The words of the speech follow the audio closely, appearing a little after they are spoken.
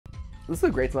is a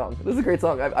great song. This is a great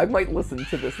song. I might listen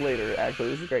to this later, actually.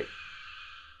 This is great.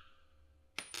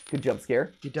 Good jump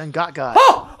scare. You done got.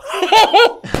 Oh!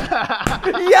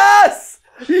 Yes!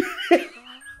 I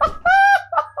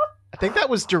think that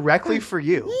was directly for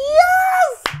you. Yes!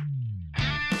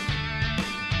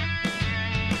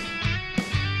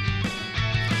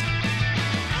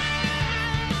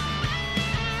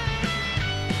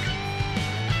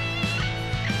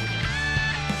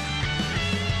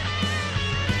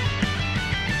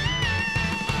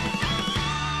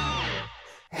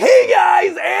 Hey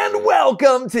guys, and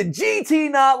welcome to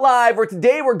GT Not Live, where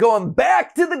today we're going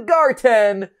back to the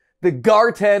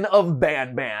Garten of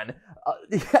BanBan.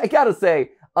 I gotta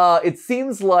say, it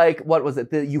seems like, what was it,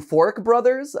 the Euphoric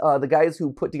Brothers, the guys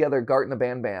who put together Garten of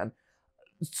BanBan,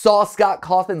 saw Scott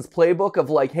Cawthon's playbook of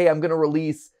like, hey, I'm gonna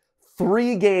release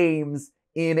 3 games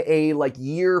in a like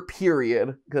year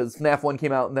period, because FNAF 1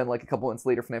 came out, and then like a couple months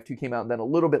later FNAF 2 came out, and then a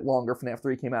little bit longer FNAF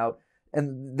 3 came out,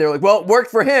 and they're like, well, it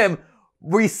worked for him.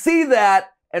 We see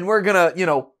that, and we're gonna,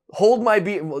 hold my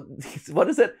beer. What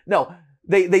is it? No,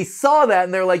 they saw that,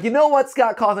 and they're like, you know what,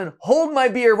 Scott Cawthon, hold my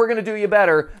beer. We're gonna do you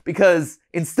better, because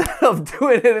instead of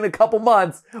doing it in a couple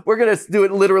months, we're gonna do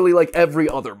it literally like every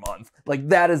other month. Like,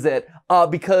 that is it.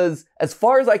 Because as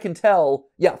far as I can tell,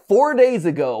 4 days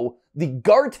ago, the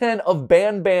Garten of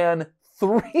BanBan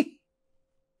 3,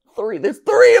 there's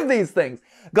 3 of these things.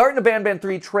 Garten of BanBan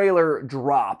 3 trailer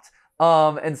dropped.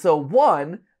 And so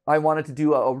one, I wanted to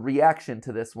do a reaction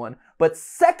to this one. But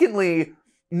secondly,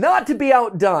 not to be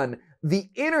outdone, the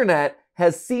internet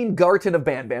has seen Garten of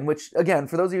BanBan, which, again,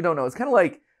 for those of you who don't know, it's kind of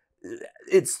like,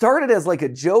 it started as like a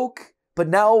joke, but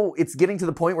now it's getting to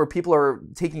the point where people are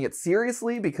taking it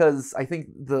seriously, because I think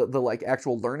the like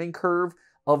actual learning curve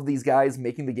of these guys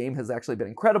making the game has actually been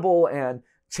incredible. And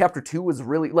Chapter 2 was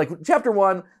really, like, Chapter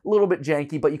 1, a little bit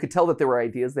janky, but you could tell that there were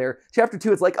ideas there. Chapter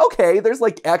 2, it's like, okay, there's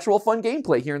like actual fun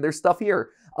gameplay here, and there's stuff here.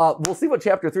 We'll see what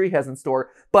Chapter 3 has in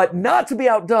store, but not to be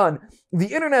outdone, the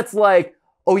internet's like,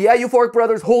 oh yeah, Euphoric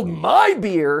Brothers, hold my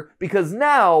beer, because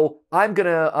now I'm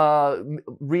gonna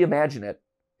reimagine it.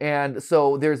 And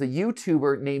so there's a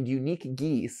YouTuber named Unique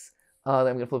Geese, that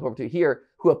I'm gonna flip over to here,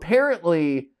 who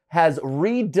apparently has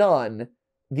redone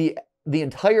the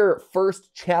entire first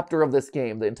chapter of this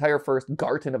game, the entire first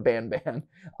Garten of BanBan,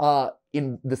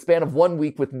 in the span of 1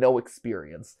 week with no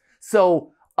experience.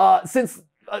 So, since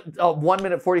a 1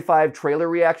 minute 45 trailer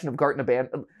reaction of Garten of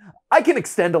BanBan, I can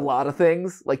extend a lot of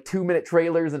things, like 2-minute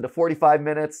trailers into 45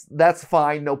 minutes. That's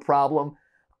fine, no problem.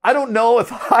 I don't know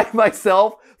if I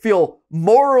myself feel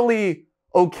morally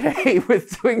okay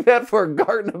with doing that for a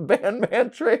Garten of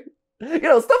BanBan trailer.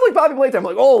 Stuff like Poppy Playtime,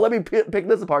 like, oh, let me pick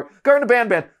this apart. Garten of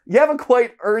BanBan, you haven't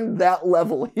quite earned that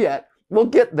level yet. We'll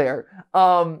get there.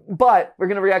 But we're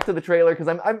going to react to the trailer, because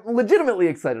I'm legitimately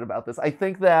excited about this. I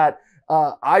think that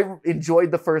I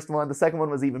enjoyed the first one. The second one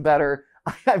was even better.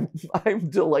 I'm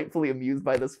delightfully amused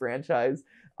by this franchise.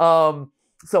 So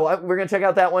we're going to check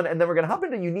out that one, and then we're going to hop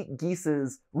into Unique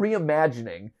Geese's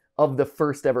reimagining of the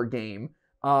first ever game,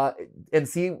 and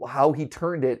see how he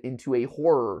turned it into a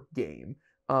horror game.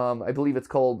 I believe it's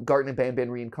called Garten of BanBan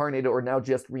Reincarnated, or now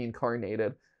just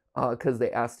Reincarnated, because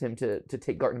they asked him to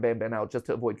take Garten of BanBan out just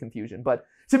to avoid confusion. But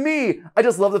to me, I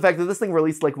just love the fact that this thing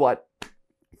released like, what,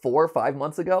 4 or 5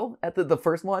 months ago at the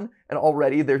first one, and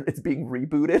already it's being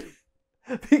rebooted.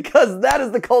 Because that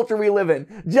is the culture we live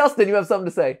in. Justin, you have something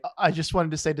to say. I just wanted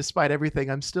to say, despite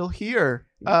everything, I'm still here.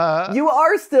 You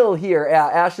are still here. Yeah,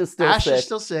 Ash is still sick. Ash is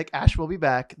still sick. Ash will be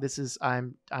back.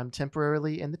 I'm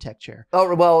temporarily in the tech chair.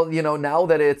 Oh, well, now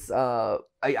that it's, I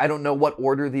don't know what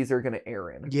order these are going to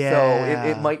air in. Yeah. So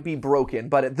it might be broken.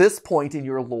 But at this point in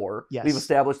your lore, yes, we've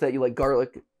established that you like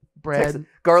garlic bread,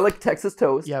 garlic Texas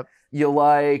toast. Yep. You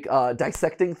like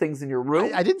dissecting things in your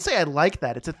room. I didn't say I like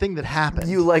that. It's a thing that happened.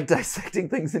 You like dissecting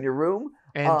things in your room.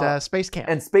 And Space Camp.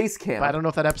 And Space Camp. But I don't know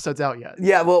if that episode's out yet.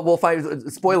 Yeah, we'll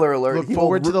find. Spoiler alert. Look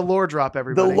forward to the lore drop,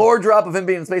 everybody. The lore drop of him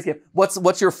being in Space Camp. What's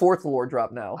your 4th lore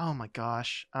drop now? Oh my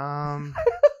gosh. I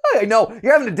know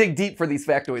you're having to dig deep for these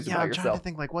factoids about I'm yourself. trying to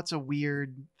think, like, what's a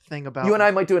weird thing about you and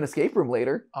I might do an escape room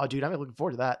later. Oh, dude, I'm looking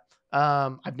forward to that.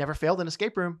 I've never failed an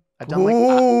escape room. I've done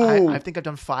I think I've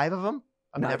done 5 of them.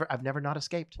 I've never not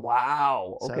escaped.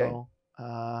 Wow. Okay. So,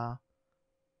 oh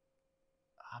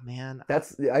man,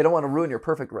 I don't want to ruin your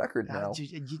perfect record now.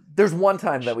 Dude, There's one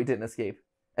time that we didn't escape,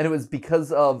 and it was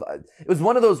because of it was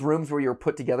one of those rooms where you're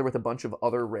put together with a bunch of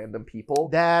other random people.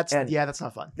 That's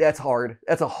not fun. That's hard.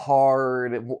 That's a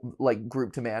hard like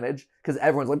group to manage, because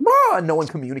everyone's like, "Bah!" and no one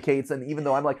communicates. And even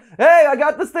though I'm like, hey, I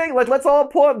got this thing, like, let's all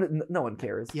pull up, no one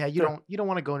cares. Yeah, you don't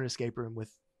want to go in an escape room with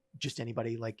just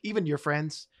anybody, like even your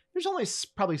friends. There's only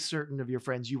probably certain of your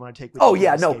friends you want to take with Oh you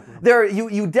yeah, to an no. escape room. There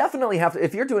you definitely have to,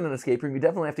 if you're doing an escape room, you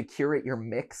definitely have to curate your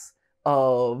mix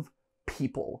of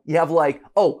people. You have like,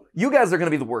 oh, you guys are going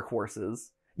to be the workhorses.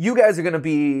 You guys are going to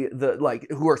be the like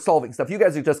who are solving stuff. You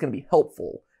guys are just going to be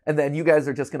helpful. And then you guys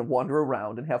are just going to wander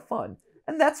around and have fun.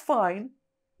 And that's fine.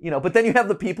 You know, but then you have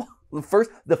the people, the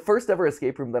first ever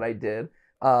escape room that I did,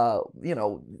 you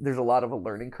know, there's a lot of a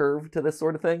learning curve to this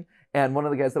sort of thing. And one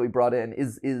of the guys that we brought in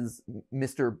is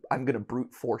Mr. I'm going to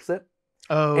brute force it.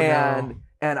 Oh, no.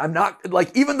 And I'm not,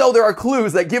 like, even though there are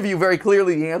clues that give you very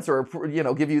clearly the answer, or, you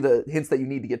know, give you the hints that you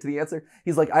need to get to the answer,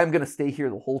 he's like, I'm going to stay here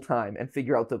the whole time and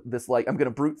figure out this, like, I'm going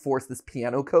to brute force this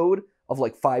piano code of,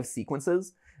 like, 5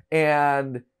 sequences.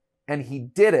 And he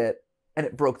did it, and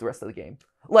it broke the rest of the game.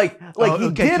 He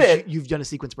did it. You've done a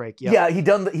sequence break. Yep. Yeah, he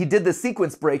did the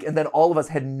sequence break, and then all of us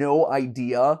had no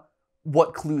idea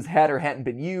what clues had or hadn't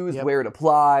been used, where it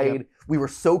applied. Yep. We were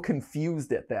so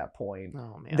confused at that point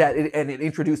that it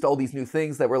introduced all these new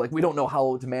things that were like, we don't know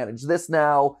how to manage this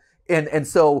now. And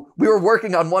so we were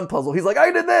working on one puzzle. He's like,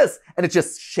 I did this. And it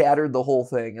just shattered the whole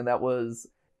thing. And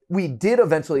we did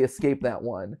eventually escape that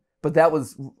one, but that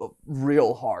was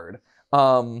real hard.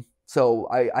 So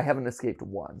I haven't escaped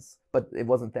once, but it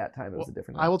wasn't that time. It was a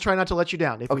different time. I will try not to let you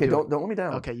down. Okay, don't let me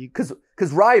down. Okay, because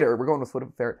Ryder, we're going with Foot of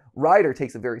a Ferret. Ryder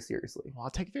takes it very seriously. Well, I'll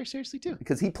take it very seriously too.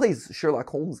 Because he plays Sherlock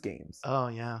Holmes games. Oh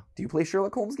yeah. Do you play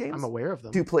Sherlock Holmes games? I'm aware of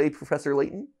them. Do you play Professor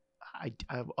Layton?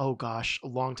 Oh gosh, a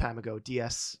long time ago.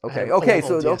 DS. Okay.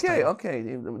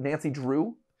 Nancy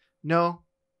Drew. No.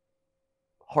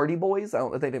 Hardy Boys?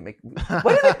 They didn't make.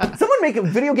 Why did someone make a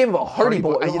video game about Hardy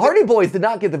Boys? Boy. Hardy Boys did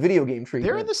not get the video game treatment.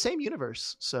 They're in the same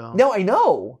universe, so. No, I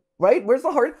know, right?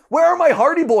 Where are my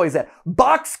Hardy Boys at?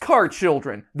 Boxcar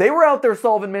Children. They were out there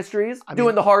solving mysteries,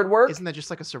 doing the hard work. Isn't that just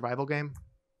like a survival game?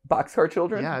 Boxcar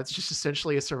Children? Yeah, it's just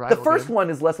essentially a survival game. The first one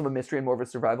is less of a mystery and more of a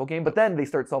survival game, but then they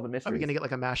start solving mysteries. Are we gonna get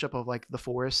like a mashup of like The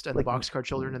Forest and the Boxcar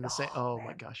Children in the same? Oh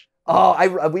my gosh.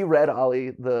 Oh, we read Ollie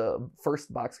the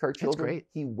first Boxcar Children. It's great.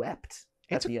 He wept.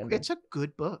 It's a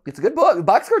good book. It's a good book.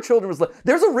 Boxcar Children was like,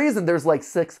 there's a reason there's like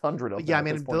 600 of them. Yeah, I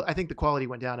mean, I think the quality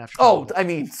went down after. Oh, I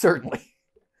mean, certainly.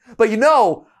 But you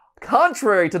know,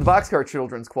 contrary to the Boxcar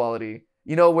Children's quality,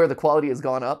 you know where the quality has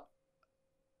gone up?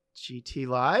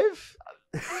 GTLive?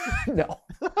 No.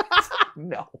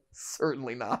 No,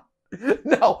 certainly not.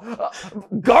 No,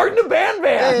 Garten of BanBan.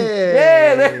 Hey.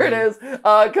 Yeah, there it is.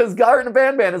 Because Garten of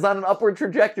BanBan is on an upward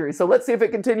trajectory. So let's see if it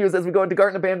continues as we go into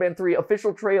Garten of BanBan 3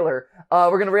 official trailer. We're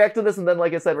going to react to this, and then,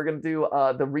 like I said, we're going to do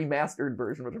the remastered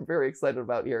version, which I'm very excited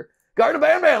about here. Garten of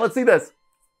BanBan, let's see this.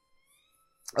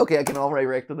 Okay, I can already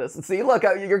react to this. See, look,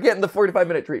 you're getting the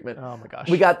 45-minute treatment. Oh my gosh.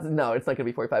 No, it's not going to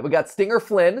be 45. We got Stinger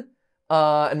Flynn,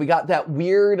 and we got that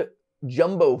weird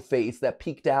jumbo face that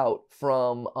peeked out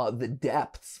from the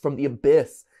depths, from the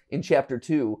abyss in chapter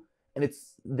 2, and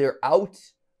they're out.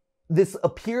 This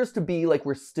appears to be like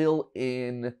we're still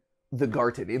in the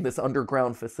Garten, in this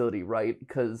underground facility, right?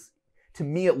 Because to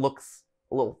me it looks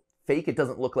a little fake. It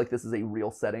doesn't look like this is a real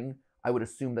setting. I would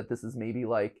assume that this is maybe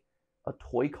like a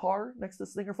toy car next to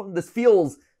Stinger Flynn. This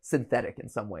feels synthetic in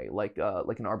some way, like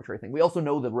an arbitrary thing. We also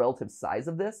know the relative size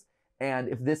of this. And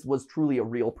if this was truly a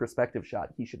real perspective shot,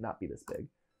 he should not be this big.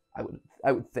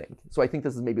 I would think. So I think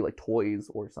this is maybe like toys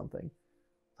or something.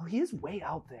 Oh, he is way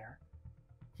out there.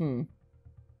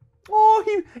 Oh,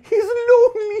 he's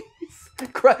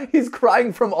lonely. He's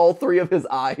crying from all 3 of his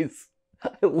eyes.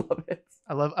 I love it.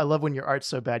 I love when your art's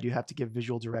so bad you have to give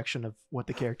visual direction of what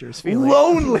the character is feeling.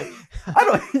 Lonely.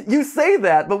 You say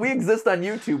that, but we exist on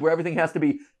YouTube where everything has to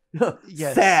be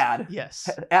yes. Sad. Yes.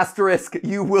 Asterisk,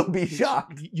 you will be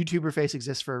shocked. YouTuber face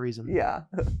exists for a reason. Yeah.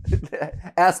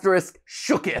 Asterisk,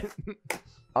 shooketh.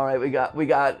 All right, we got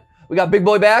Big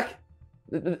Boy back.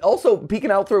 Also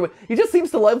peeking out through. He just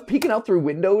seems to love peeking out through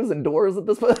windows and doors at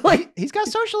this point. Like he's got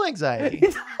social anxiety.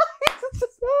 He's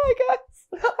just, oh, guys,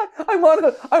 I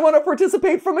want to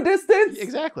participate from a distance.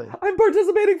 Exactly. I'm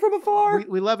participating from afar.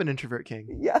 We love an introvert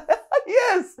king. Yeah.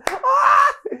 Yes.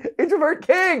 Introvert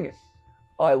king.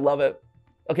 Oh, I love it.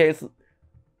 Okay, it's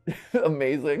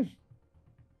amazing.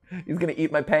 He's going to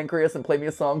eat my pancreas and play me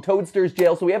a song. Toadster's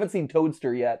jail. So we haven't seen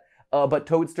Toadster yet. But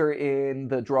Toadster in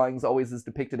the drawings always is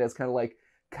depicted as kind of like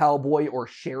cowboy or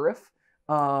sheriff.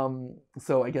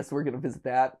 So I guess we're going to visit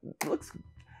that.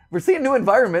 We're seeing new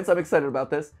environments. I'm excited about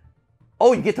this.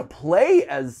 Oh, you get to play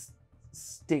as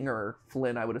Stinger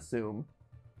Flynn, I would assume.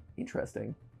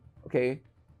 Interesting. Okay.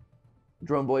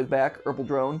 Drone Boy's back. Purple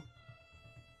Drone.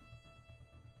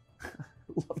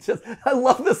 I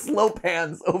love the slow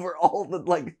pans over all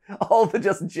the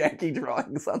just janky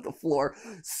drawings on the floor.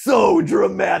 So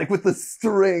dramatic with the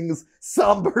strings,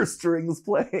 somber strings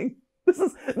playing.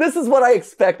 This is what I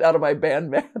expect out of my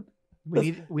BanBan.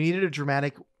 We needed a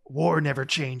dramatic war never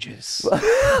changes.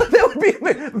 That would be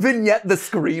vignette the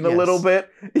screen a little bit,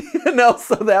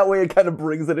 so that way it kind of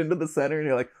brings it into the center, and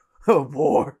you're like, oh,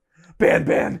 war,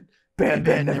 BanBan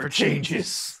never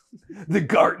changes. The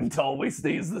Garten always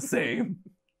stays the same.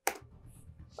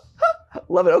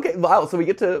 Love it. Okay, wow. So we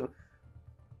get to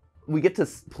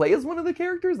play as one of the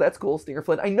characters. That's cool. Stinger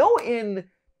Flynn. I know in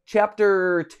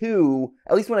chapter 2,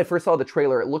 at least when I first saw the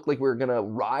trailer, it looked like we were gonna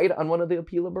ride on one of the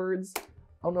Apila birds. I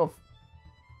don't know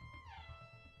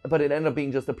but it ended up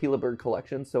being just a Apila bird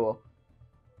collection. So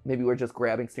maybe we're just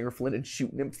grabbing Stinger Flynn and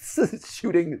shooting him,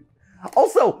 shooting.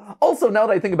 Also, now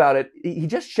that I think about it, he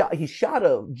shot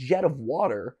a jet of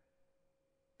water.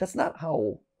 That's not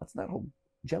how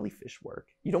jellyfish work.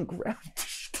 You don't grab.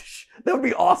 That would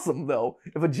be awesome, though,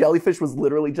 if a jellyfish was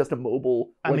literally just a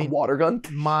mobile water gun.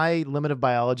 My limit of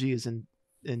biology is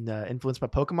influenced by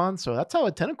Pokemon, so that's how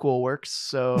a tentacle works.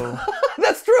 So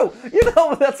that's true.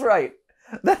 That's right.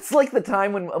 That's like the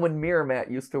time when Mirror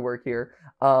Matt used to work here,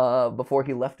 before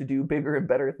he left to do bigger and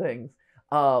better things,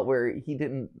 where he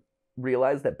didn't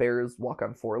realize that bears walk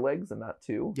on 4 legs and not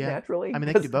 2 naturally. I mean,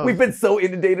 they can do both. We've been so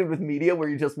inundated with media where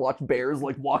you just watch bears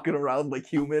like walking around like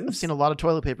humans. I've seen a lot of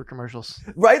toilet paper commercials.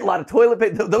 Right? A lot of toilet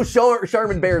paper. Those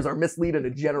Charmin bears are misleading a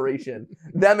generation.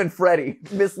 Them and Freddy,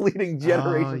 misleading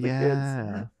generations of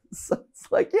kids. So it's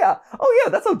like,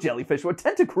 that's how jellyfish work.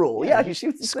 Tentacruel. Yeah, he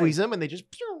shoots. Squeeze them and they just.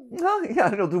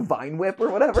 He'll do Vine Whip or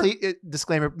whatever. Please,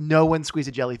 disclaimer: no one squeeze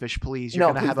a jellyfish, please.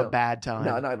 You're gonna have a bad time.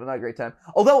 No, not a great time.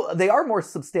 Although they are more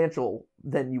substantial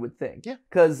than you would think. Yeah.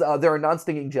 Because there are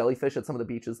non-stinging jellyfish at some of the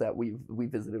beaches that we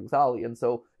visited with Ollie, and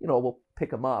so we'll pick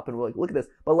them up and we're like, look at this.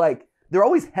 But like, they're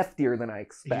always heftier than I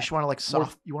expect. You just want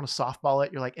to you want to softball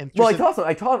it. You're like, well, I toss them.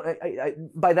 I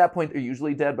by that point they're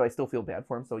usually dead, but I still feel bad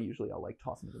for them. So usually I'll like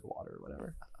toss them into the water or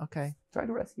whatever. Okay. Try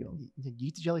to rescue them. You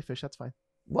eat the jellyfish. That's fine.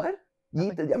 What?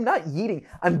 I'm not yeeting.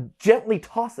 I'm gently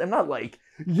tossing. I'm not like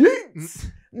yeets.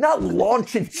 Not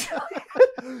launching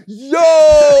jelly.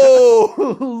 Yo,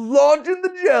 launching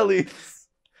the jellies.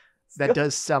 That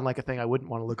does sound like a thing I wouldn't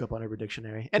want to look up on Urban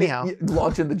Dictionary. Anyhow.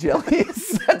 Launching the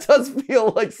jellies. That does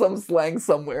feel like some slang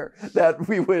somewhere that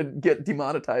we would get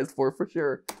demonetized for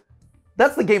sure.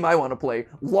 That's the game I want to play.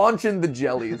 Launching the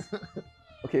jellies.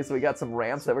 Okay, so we got some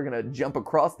ramps that we're going to jump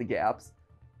across the gaps.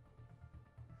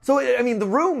 So, I mean, the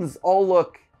rooms all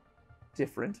look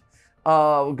different.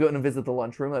 We're going to visit the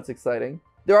lunchroom. That's exciting.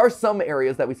 There are some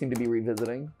areas that we seem to be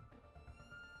revisiting.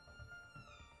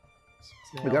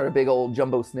 Snail. We got our big old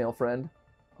jumbo snail friend.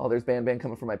 Oh, there's BanBan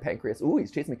coming from my pancreas. Ooh,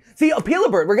 he's chasing me. See, a Apila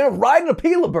bird. We're going to ride an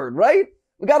Apila bird, right?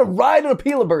 We got to ride an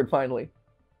Apila bird finally.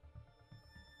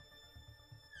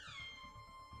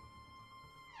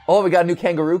 Oh, we got a new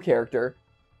kangaroo character.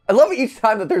 I love each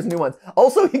time that there's new ones.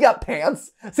 Also, he got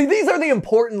pants. See, these are the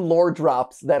important lore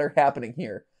drops that are happening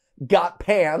here. Got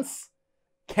pants,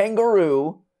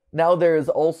 kangaroo. Now there's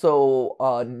also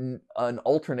an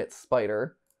alternate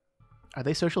spider. Are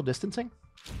they social distancing?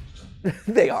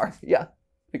 They are, yeah.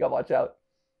 We gotta watch out.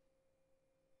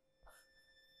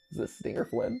 Is this Stinger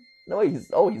Flynn? No,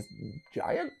 he's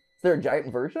giant? Is there a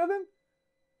giant version of him?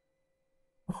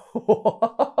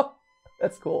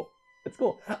 That's cool. It's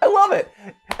cool. I love it.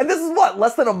 And this is what,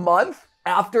 less than a month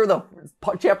after the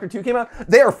chapter 2 came out?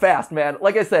 They are fast, man.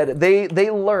 Like I said, they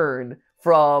learned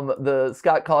from the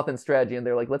Scott Cawthon strategy, and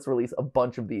they're like, let's release a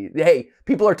bunch of these. Hey,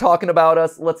 people are talking about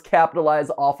us. Let's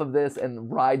capitalize off of this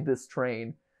and ride this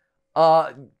train.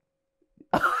 I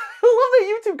love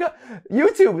that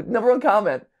YouTube number 1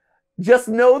 comment. Just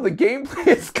know the gameplay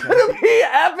is gonna be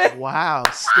epic. Wow,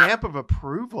 stamp of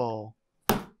approval.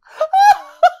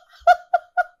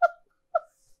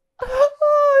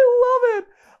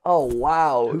 Oh,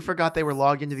 wow. Who forgot they were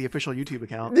logged into the official YouTube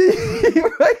account?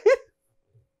 Right?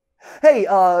 Hey,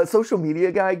 social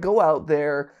media guy, go out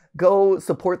there. Go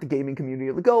support the gaming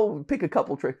community. Go pick a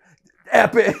couple tricks.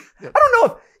 Epic. Yep. I don't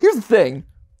know if... Here's the thing.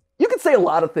 You can say a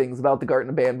lot of things about the Garten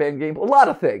of BanBan game. A lot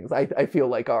of things I feel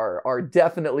like are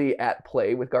definitely at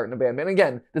play with Garten of BanBan.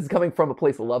 Again, this is coming from a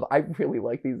place of love. I really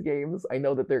like these games. I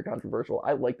know that they're controversial.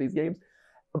 I like these games.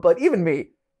 But even me,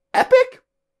 epic?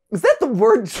 Is that the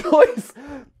word choice?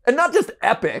 And not just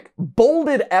epic,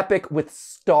 bolded epic with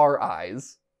star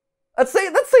eyes. That's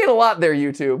saying a lot there,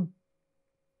 YouTube.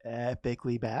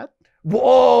 Epically bad?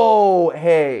 Whoa,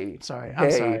 hey.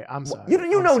 I'm sorry.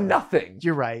 You know nothing.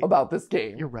 You're right. About this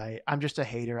game. You're right. I'm just a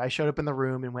hater. I showed up in the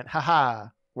room and went, haha.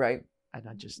 Right. And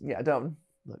I just... Yeah, don't.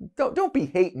 Don't be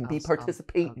hating, be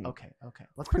participating. Okay.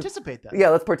 Let's participate then. Yeah,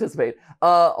 let's participate.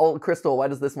 Crystal, why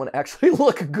does this one actually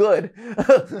look good?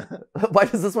 Why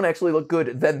does this one actually look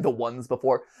good than the ones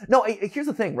before? No, here's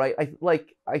the thing, right?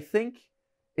 I think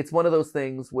it's one of those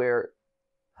things where,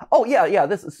 oh yeah,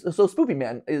 so Spoopy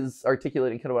Man is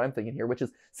articulating kind of what I'm thinking here, which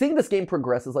is seeing this game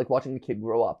progress is like watching a kid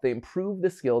grow up. They improve the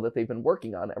skill that they've been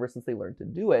working on ever since they learned to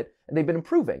do it, and they've been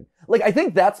improving. Like, I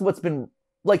think that's what's been,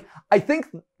 like, I think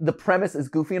the premise is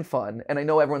goofy and fun, and I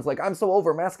know everyone's like, I'm so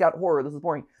over mascot horror, this is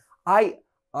boring. I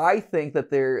think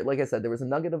that there, like I said, there was a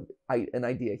nugget of an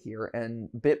idea here, and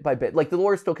bit by bit, like, the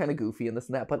lore is still kind of goofy and this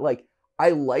and that, but, like, I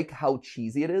like how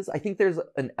cheesy it is. I think there's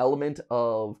an element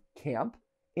of camp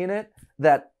in it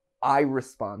that I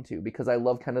respond to, because I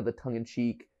love kind of the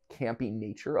tongue-in-cheek, campy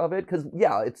nature of it, because,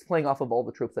 yeah, it's playing off of all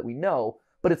the tropes that we know,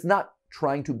 but it's not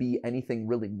trying to be anything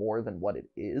really more than what it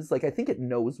is. Like, I think it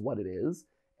knows what it is,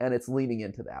 and it's leaning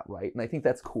into that, right? And I think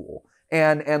that's cool.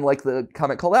 And like the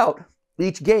comment called out,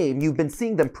 each game, you've been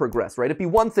seeing them progress, right? It'd be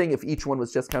one thing if each one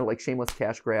was just kind of like shameless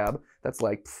cash grab. That's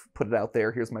like, put it out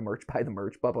there, here's my merch, buy the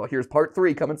merch, blah, blah, here's part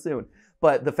 3 coming soon.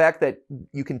 But the fact that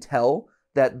you can tell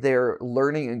that they're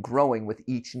learning and growing with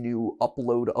each new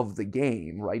upload of the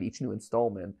game, right? Each new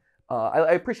installment.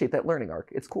 I appreciate that learning arc.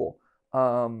 It's cool.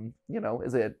 You know,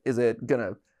 is it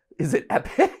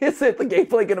epic? Is it the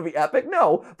gameplay gonna be epic?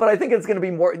 No, but I think it's gonna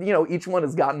be more, you know, each one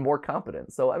has gotten more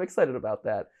competent. So I'm excited about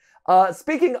that.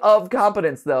 Speaking of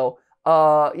competence though,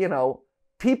 you know,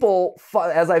 people,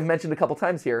 as I've mentioned a couple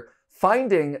times here,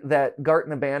 finding that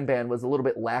Garten of BanBan was a little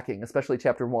bit lacking, especially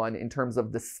chapter 1, in terms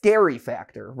of the scary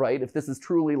factor, right? If this is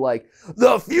truly like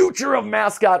the future of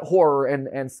mascot horror and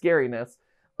scariness,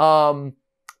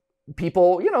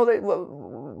 people, you know, they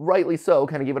rightly so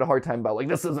kind of give it a hard time about, like,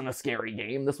 this isn't a scary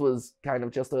game. This was kind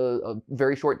of just a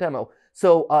very short demo.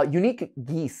 So Unique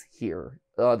Geese here,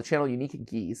 the channel Unique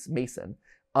Geese, Mason,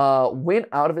 went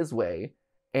out of his way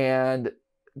and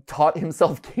taught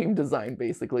himself game design,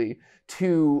 basically,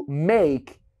 to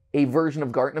make a version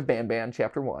of Garten of BanBan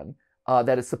Chapter 1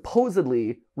 that is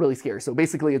supposedly really scary. So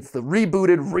basically, it's the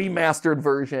rebooted, remastered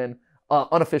version,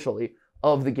 unofficially,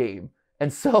 of the game.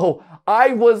 And so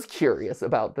I was curious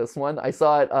about this one. I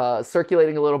saw it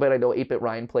circulating a little bit. I know 8-Bit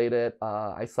Ryan played it.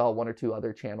 I saw 1 or 2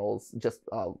 other channels just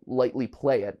lightly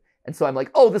play it. And so I'm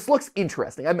like, oh, this looks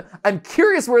interesting. I'm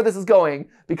curious where this is going,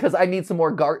 because I need some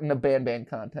more Garten of BanBan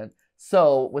content.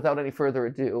 So without any further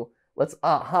ado, let's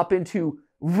hop into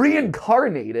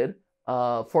Reincarnated,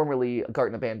 formerly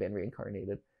Garten of BanBan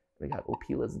Reincarnated. We got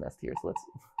Opila's Nest here, so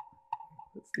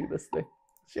let's do this thing.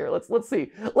 Sure, let's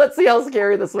see. Let's see how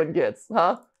scary this one gets,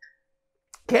 huh?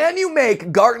 Can you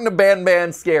make Garten of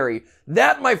BanBan scary?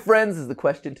 That, my friends, is the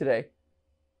question today.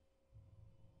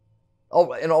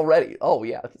 Oh, and already, oh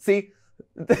yeah. See,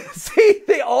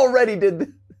 they already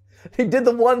did. They did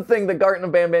the one thing that Garten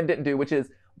of BanBan didn't do, which is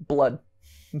blood.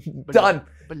 Done.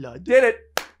 Blood. Did it.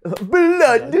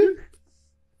 Blood.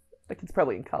 That kid's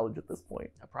probably in college at this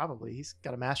point. Yeah, probably. He's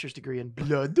got a master's degree in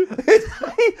blood.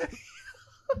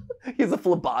 He's a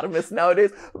phlebotomist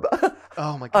nowadays.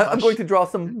 Oh my gosh. I'm going to draw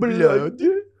some blood.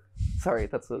 Sorry,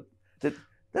 that's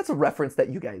a reference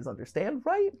that you guys understand,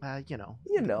 right? You know,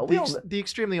 the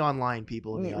extremely online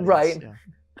people in the audience.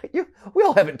 Right. Yeah. We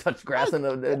all haven't touched grass in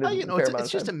a you know, fair it's amount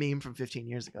of just a time. meme from 15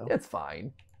 years ago. It's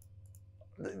fine.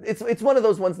 It's one of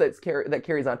those ones that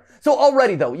carries on. So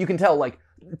already though, you can tell, like,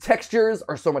 textures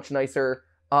are so much nicer.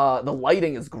 The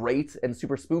lighting is great and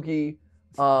super spooky.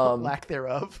 Lack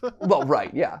thereof. Well,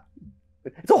 right, yeah.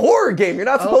 It's a horror game. You're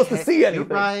not supposed to see anything.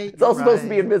 Right, it's all supposed to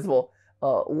be invisible.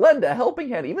 Lend a helping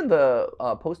hand. Even the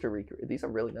poster, these are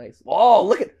really nice. Oh,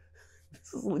 look at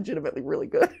this. Is legitimately really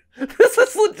good. This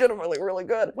is legitimately really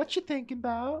good. What you thinking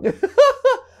about?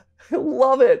 I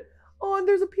love it. Oh, and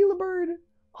there's a Pila bird.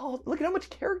 Oh, look at how much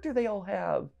character they all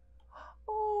have.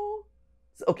 Oh,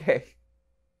 okay.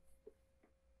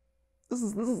 This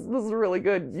is really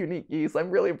good, Unique Geese.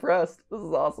 I'm really impressed. This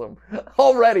is awesome.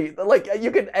 Already, like,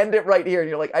 you can end it right here, and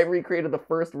you're like, I recreated the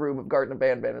first room of Garten of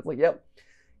BanBan. It's like, yep.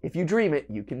 If you dream it,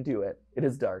 you can do it. It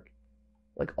is dark.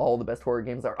 Like all the best horror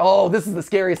games are. Oh, this is the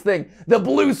scariest thing. The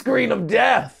blue screen of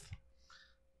death.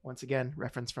 Once again,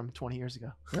 reference from 20 years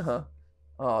ago.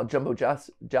 Oh, Jumbo Josh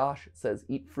says,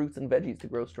 eat fruits and veggies to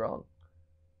grow strong.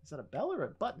 Is that a bell or a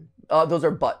button? Those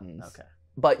are buttons. Okay.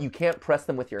 But you can't press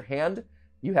them with your hand.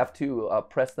 You have to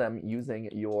press them using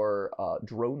your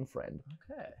drone friend.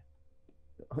 Okay.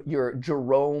 Your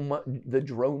Jerome the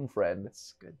drone friend.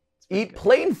 That's good. Eat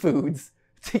plain foods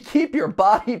to keep your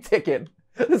body ticking.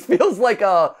 This feels like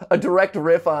a direct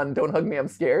riff on Don't Hug Me, I'm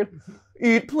Scared.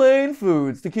 Eat plain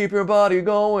foods to keep your body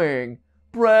going.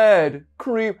 bread,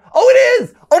 cream. Oh, it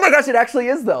is! Oh my gosh, it actually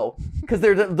is though. Because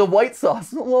they're the white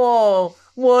sauce. Oh,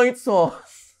 white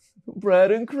sauce.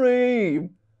 Bread and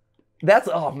cream. That's,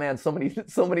 oh man, so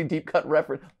many deep cut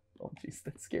references. Oh jeez,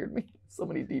 that scared me. So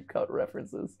many deep cut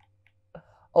references.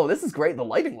 Oh, this is great. The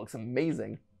lighting looks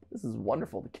amazing. This is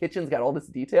wonderful. The kitchen's got all this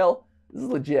detail. This is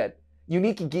legit.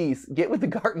 Unique geese. Get with the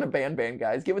Garten of BanBan,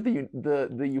 guys. Get with the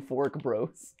Euphoric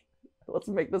Bros. Let's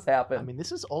make this happen. I mean,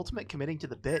 this is ultimate committing to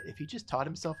the bit. If he just taught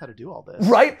himself how to do all this.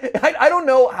 Right? I don't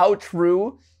know how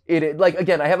true it is. Like,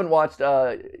 again, I haven't watched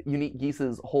Unique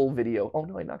Geese's whole video. Oh,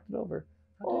 no, I knocked it over.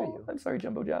 How dare you? I'm sorry,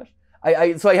 Jumbo Josh.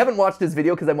 So I haven't watched his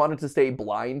video because I wanted to stay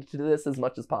blind to this as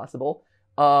much as possible.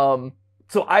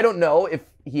 So I don't know if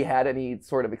he had any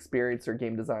sort of experience or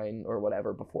game design or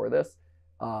whatever before this.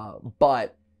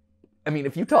 But I mean,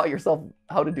 if you taught yourself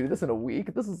how to do this in a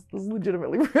week, this is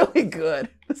legitimately really good.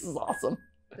 This is awesome.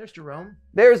 There's Jerome.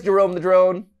 There's Jerome the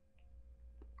drone.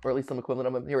 Or at least some equivalent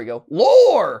of him. Here we go.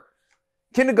 Lore!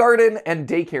 Kindergarten and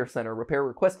daycare center repair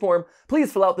request form.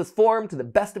 Please fill out this form to the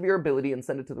best of your ability and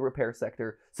send it to the repair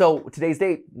sector. So today's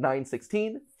date,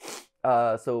 9/16.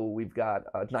 So we've got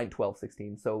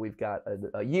 9/12/16. So we've got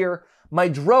a year. My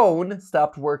drone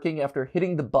stopped working after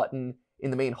hitting the button in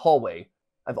the main hallway.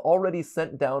 I've already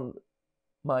sent down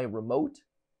my remote.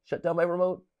 Shut down my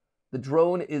remote. The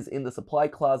drone is in the supply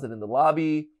closet in the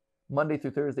lobby. Monday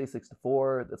through Thursday, 6 to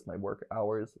 4. That's my work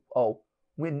hours. Oh,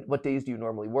 what days do you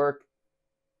normally work?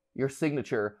 Your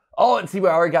signature. Oh, and see, we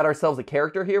already got ourselves a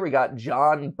character here. We got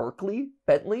John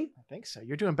Bentley. I think so.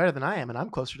 You're doing better than I am, and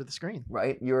I'm closer to the screen.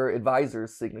 Right? Your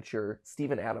advisor's signature,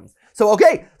 Stephen Adams. So,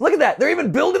 okay, look at that. They're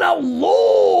even building out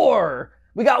lore.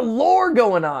 We got lore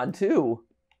going on, too.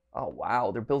 Oh,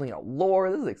 wow. They're building out lore.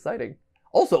 This is exciting.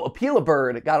 Also, Appeal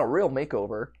Bird got a real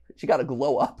makeover. She got a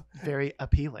glow up. Very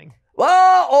appealing.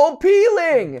 Wow,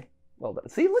 appealing. Well done.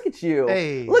 See, look at you.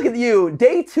 Hey. Look at you.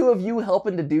 Day 2 of you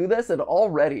helping to do this, and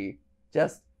already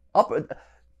just up.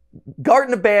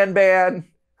 Garten of BanBan,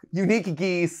 Unique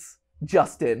Geese,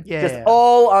 Justin. Yeah. Just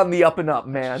all on the up and up,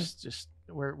 man.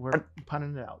 We're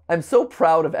punning it out. I'm so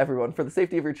proud of everyone. For the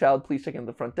safety of your child, please check in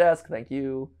the front desk. Thank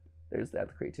you. There's that,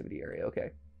 the creativity area.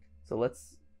 Okay. So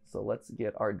let's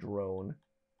get our drone,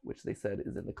 which they said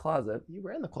is in the closet. You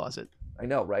were in the closet. I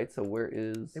know, right? So where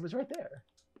is? It was right there.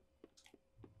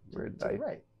 Where did I?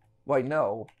 Right. Why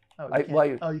no? Oh,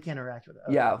 you can't interact with it.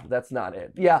 Okay. Yeah, that's not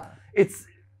it. Yeah,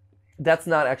 that's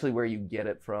not actually where you get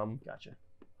it from. Gotcha.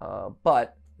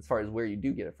 But as far as where you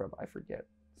do get it from, I forget.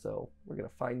 So we're gonna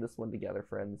find this one together,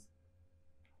 friends.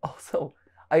 Also,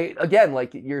 again,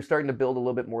 like, you're starting to build a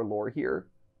little bit more lore here.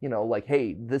 You know, like,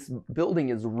 hey, this building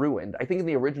is ruined. I think in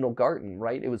the original Garten,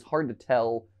 right, it was hard to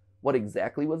tell what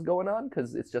exactly was going on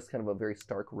because it's just kind of a very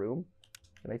stark room.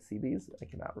 Can I see these? I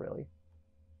cannot really.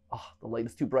 Oh, the light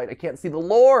is too bright. I can't see the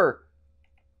lore.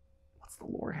 What's the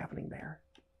lore happening there?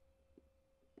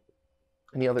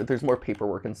 There's more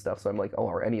paperwork and stuff, so I'm like, oh,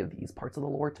 are any of these parts of the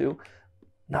lore too?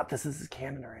 Not this is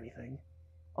canon or anything.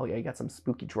 Oh yeah, you got some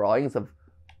spooky drawings of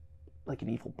like an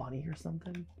evil bunny or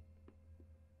something.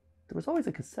 There was always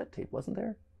a cassette tape, wasn't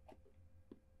there?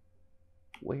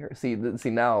 Where? See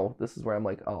now, this is where I'm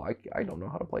like, oh, I don't know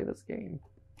how to play this game.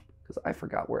 Because I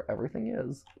forgot where everything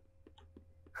is.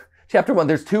 Chapter 1,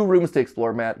 there's 2 rooms to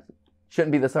explore, Matt.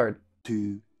 Shouldn't be this hard.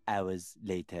 2 hours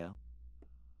later.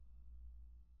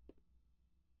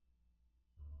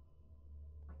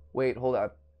 Wait, hold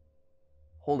on.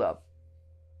 Hold up.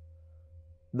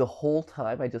 The whole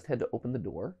time I just had to open the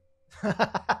door?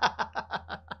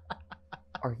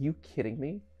 Are you kidding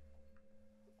me?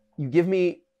 You give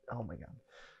me... Oh my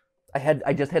god.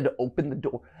 I just had to open the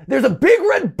door. There's a big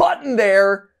red button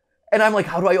there! And I'm like,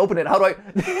 how do I open it? How do I...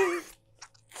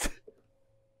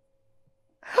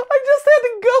 I just had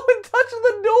to go and touch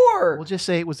the door! We'll just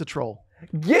say it was a troll.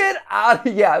 Get out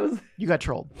of... Yeah, it was... You got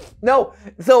trolled. No.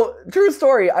 So, true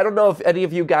story. I don't know if any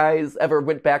of you guys ever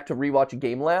went back to rewatch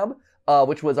Game Lab,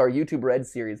 which was our YouTube Red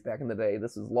series back in the day.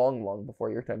 This is long, long before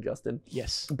your time, Justin.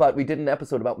 Yes. But we did an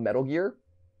episode about Metal Gear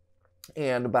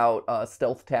and about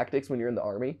stealth tactics when you're in the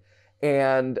army.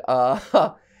 And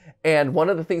and one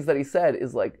of the things that he said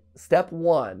is, like, step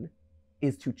 1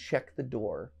 is to check the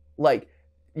door. Like,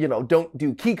 you know, don't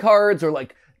do key cards or,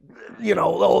 like, you know,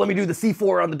 oh, let me do the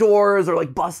C4 on the doors or,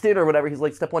 like, bust it or whatever. He's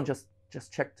like, step 1, just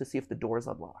check to see if the door is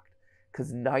unlocked.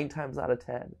 Because 9 times out of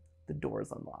 10, the door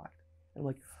is unlocked. I'm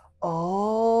like,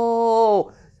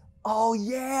 oh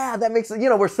yeah, that makes it, you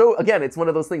know, we're so, again, it's one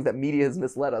of those things that media has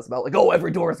misled us about, like, oh,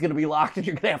 every door is going to be locked and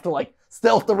you're going to have to, like,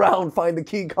 stealth around, find the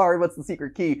key card, what's the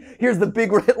secret key? Here's the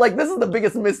big, like, this is the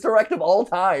biggest misdirect of all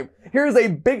time. Here's a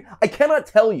big, I cannot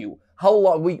tell you how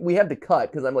long, we had to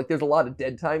cut, because I'm like, there's a lot of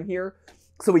dead time here,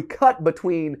 So we cut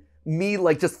between me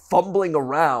like just fumbling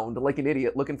around like an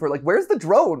idiot looking for like, where's the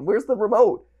drone? Where's the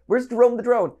remote? Where's Jerome the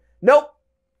drone? Nope.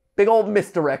 Big old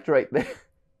misdirect right there.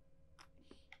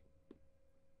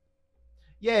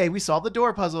 Yay, we solved the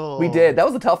door puzzle. We did. That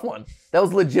was a tough one. That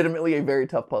was legitimately a very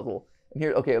tough puzzle. And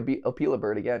here, okay, Opila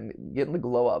Bird again, getting the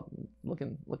glow up,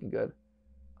 looking good.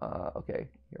 Okay,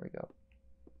 here we go.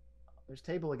 There's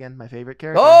Table again, my favorite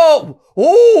character. Oh!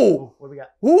 Ooh! What do we got?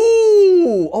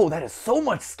 Ooh! Oh, that is so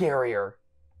much scarier.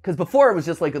 Because before it was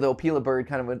just like the Opila Bird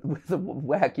kind of with a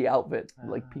wacky outfit,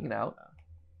 like peeking out.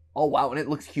 Oh, wow, and it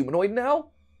looks humanoid now?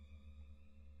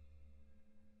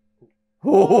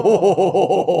 Oh,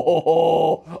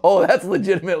 that's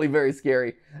legitimately very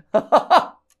scary.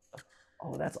 Oh,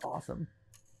 that's awesome.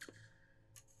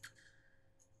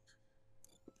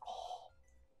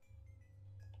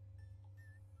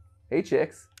 Hey,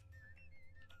 chicks.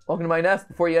 Welcome to my nest.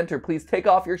 Before you enter, please take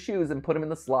off your shoes and put them in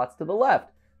the slots to the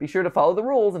left. Be sure to follow the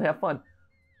rules and have fun.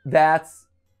 That's,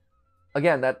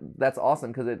 again, that's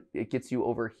awesome because it gets you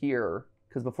over here.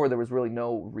 Because before there was really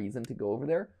no reason to go over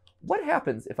there. What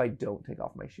happens if I don't take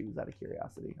off my shoes out of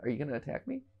curiosity? Are you going to attack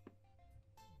me?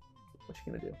 What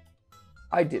you going to do?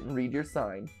 I didn't read your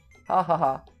sign. Ha ha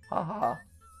ha. Ha ha ha.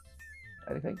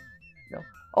 Anything? No.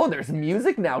 Oh, there's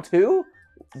music now too?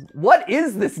 What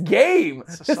is this game?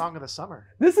 It's a song of the summer.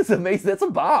 This is amazing. That's a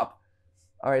bop.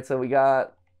 All right, so we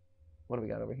got... What do we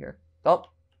got over here? Oh.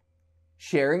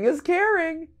 Sharing is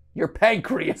caring. Your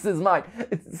pancreas is mine.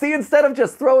 See, instead of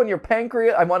just throwing your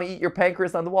pancreas, I want to eat your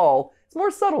pancreas on the wall, it's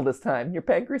more subtle this time. Your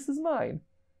pancreas is mine.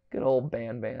 Good old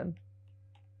BanBan.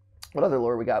 What other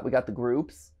lore we got? We got the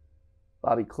groups.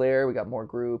 Bobby Claire, we got more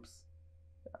groups.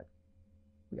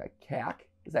 We got Cack.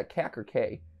 Is that Cack or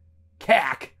K?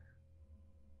 Cack!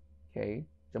 Okay,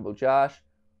 Jumbo Josh.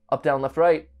 Up, down, left,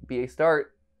 right. BA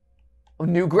start. Oh,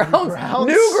 Newgrounds.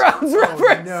 Newgrounds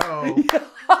reference!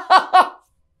 Oh,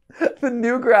 no. The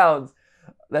Newgrounds.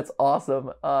 That's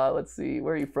awesome. Let's see.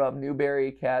 Where are you from?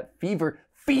 Newberry, Cat, Fever.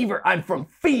 I'm from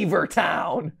Fever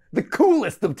Town. The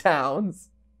coolest of towns.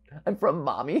 I'm from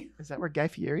Mommy. Is that where Guy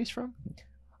Fieri's from?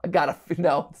 I got a...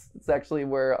 No, it's actually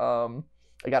where I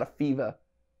got a fever.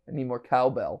 I need more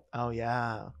cowbell. Oh,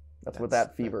 yeah. That's what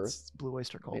that fever. That's Blue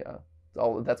Oyster Cult. Yeah.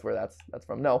 Oh, that's where that's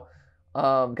from. No.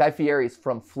 Guy Fieri's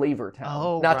from Flavor Town.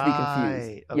 Oh, not to be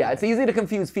confused. Okay. Yeah, it's easy to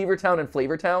confuse Fever Town and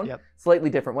Flavor Town. Yep. Slightly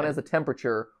different. One has a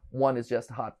temperature. One is just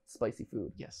hot, spicy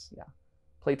food. Yes. Yeah.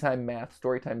 Playtime math,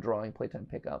 storytime drawing, playtime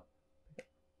pickup.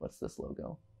 What's this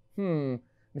logo?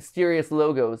 Mysterious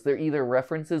logos. They're either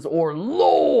references or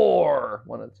lore.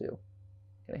 One of the two.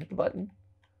 Can I hit the button?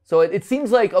 So it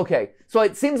seems like, okay. So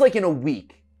it seems like in a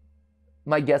week,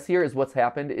 my guess here is what's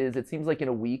happened is it seems like in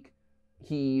a week,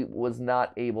 he was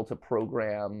not able to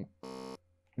program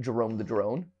Jerome the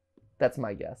drone. That's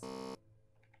my guess.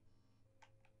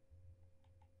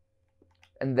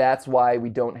 And that's why we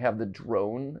don't have the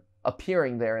drone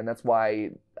appearing there, and that's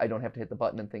why I don't have to hit the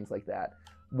button and things like that.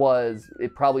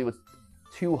 It probably was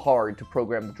too hard to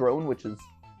program the drone, which is...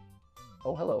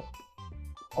 Oh, hello.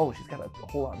 Oh, she's got a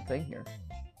whole on thing here.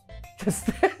 Just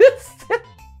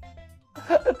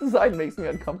that design makes me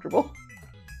uncomfortable.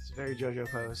 It's a very JoJo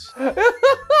pose.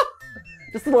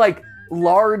 Just like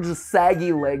large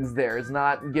saggy legs there is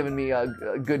not giving me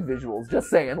good visuals. Just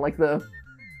saying, like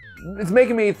it's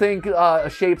making me think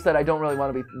shapes that I don't really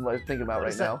want to be thinking about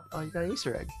right now. Oh, you got an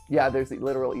Easter egg. Yeah, there's the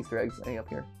literal Easter eggs hanging up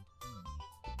here.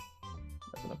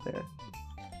 Nothing up there.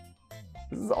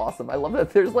 This is awesome. I love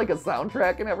that there's like a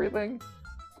soundtrack and everything.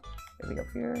 Anything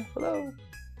up here? Hello?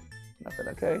 Nothing,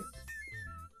 okay.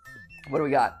 What do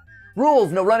we got?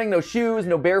 Rules, no running, no shoes,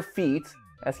 no bare feet.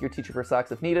 Ask your teacher for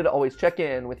socks if needed. Always check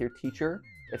in with your teacher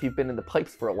if you've been in the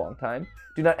pipes for a long time.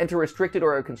 Do not enter restricted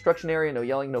or a construction area. No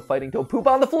yelling, no fighting. Don't poop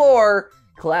on the floor.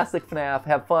 Classic FNAF.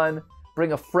 Have fun.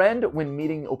 Bring a friend when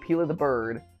meeting Opila the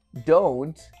bird.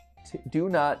 Do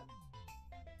not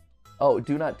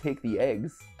take the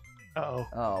eggs. Uh-oh.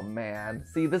 Oh, man.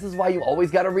 See, this is why you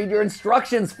always got to read your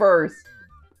instructions first.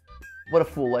 What a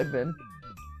fool I've been.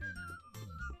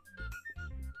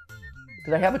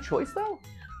 Did I have a choice, though?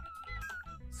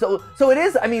 So it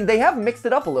is, I mean, they have mixed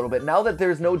it up a little bit. Now that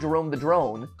there's no Jerome the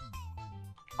drone,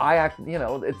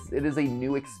 it is a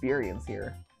new experience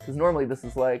here. Because normally this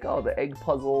is like, oh, the egg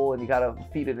puzzle, and you gotta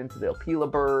feed it into the Opila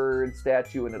bird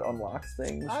statue, and it unlocks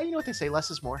things. You know what they say,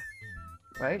 less is more.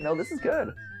 Right? No, this is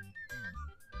good.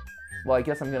 Well, I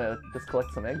guess I'm gonna just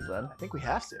collect some eggs then. I think we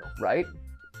have to. Right?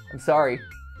 I'm sorry.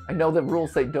 I know the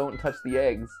rules say don't touch the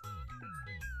eggs.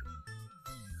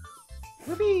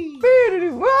 Whoopee!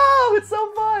 Wow, it's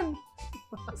so fun!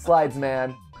 Slides,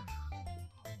 man.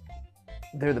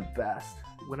 They're the best.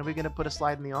 When are we gonna put a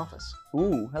slide in the office?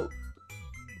 Ooh,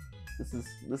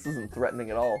 this isn't threatening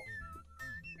at all.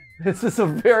 It's just a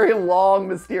very long,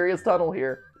 mysterious tunnel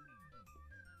here.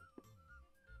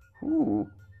 Ooh,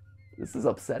 this is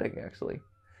upsetting, actually.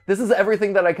 This is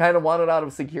everything that I kind of wanted out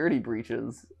of Security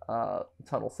Breach's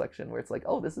tunnel section, where it's like,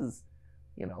 oh, this is,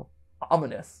 you know,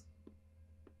 ominous.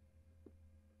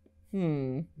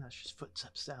 That's just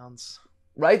footstep sounds.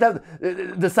 Right?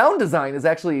 The sound design is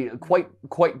actually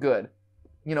quite good.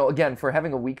 You know, again, for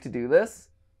having a week to do this,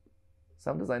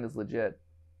 sound design is legit.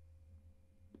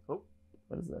 Oh,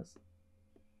 what is this?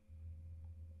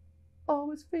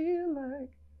 Always feel like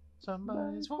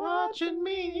somebody's watching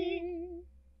me.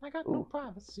 I got no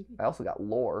privacy. I also got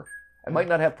lore. I might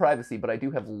not have privacy, but I do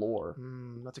have lore.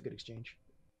 That's a good exchange.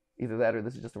 Either that or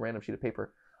this is just a random sheet of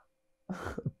paper.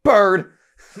 Bird!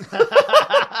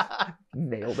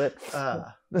 Nailed it.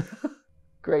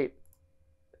 Great.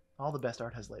 All the best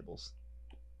art has labels.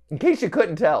 In case you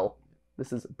couldn't tell,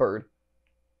 this is bird.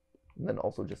 And then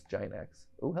also just giant X.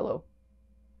 Oh, hello.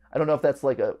 I don't know if that's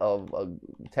like a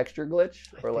texture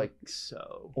glitch or like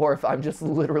so, or if I'm just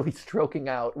literally stroking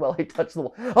out while I touch the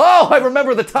wall. Oh, I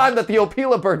remember the time that the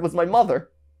Opila bird was my mother.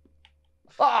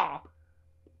 Ah.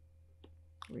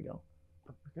 Here we go.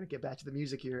 We're gonna get back to the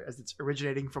music here as it's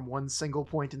originating from one single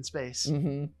point in space.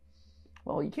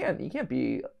 Well, you can't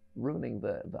be ruining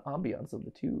the ambiance of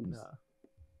the tubes.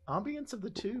 Ambience of the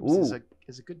Tubes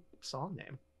is a good song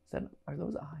name. Are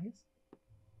those eyes?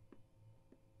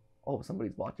 Oh,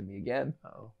 somebody's watching me again.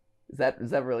 Oh, is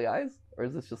that really eyes, or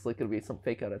is this just like gonna be some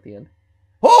fake out at the end?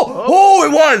 Oh,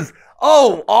 it was.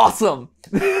 Oh, awesome.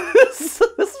 This is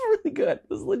really good.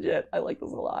 This is legit. I like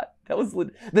this a lot. That was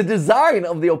the design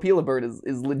of the Opila bird is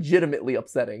legitimately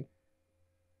upsetting.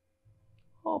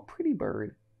 Oh, pretty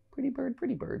bird, pretty bird,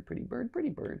 pretty bird, pretty bird, pretty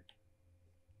bird.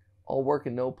 All work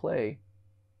and no play.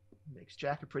 Makes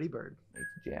Jack a pretty bird. Makes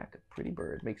Jack a pretty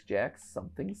bird. Makes Jack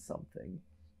something something.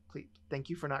 Please, thank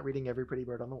you for not reading every pretty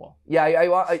bird on the wall. Yeah,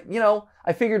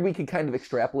 I figured we could kind of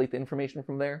extrapolate the information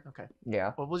from there. Okay.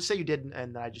 Yeah. Well, we'll just say you did,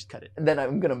 and then I just cut it. And then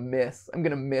I'm gonna miss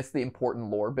the important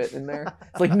lore bit in there.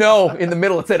 It's like, no, in the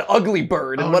middle it said ugly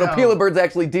bird, and what Opila bird's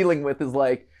actually dealing with is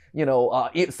like, you know,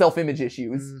 self-image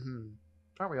issues.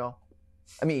 Aren't we all?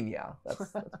 I mean, yeah,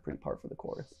 that's pretty par for the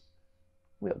course.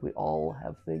 We all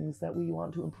have things that we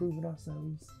want to improve in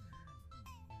ourselves.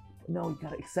 No, you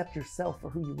gotta accept yourself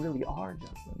for who you really are,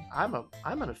 Justin. I'm an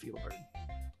Opila bird.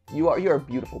 You're a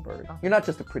beautiful bird. Oh. You're not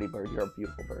just a pretty bird, you're a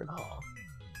beautiful bird. Oh.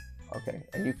 Okay,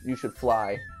 and you should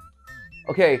fly.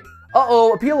 Okay,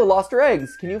 uh-oh, Opila lost her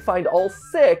eggs. Can you find all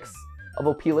 6 of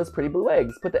Opila's pretty blue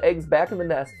eggs? Put the eggs back in the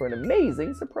nest for an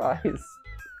amazing surprise.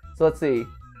 So let's see.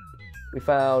 We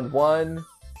found 1,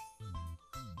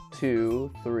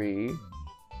 2, 3,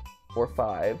 4,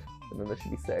 5, and then there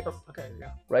should be 6. Oh, okay,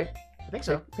 yeah. Right? I think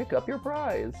so. Pick up your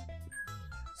prize.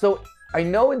 So I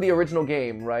know in the original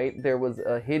game, right, there was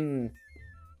a hidden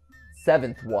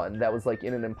 7th one that was like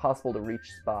in an impossible to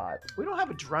reach spot. We don't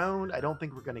have a drone. I don't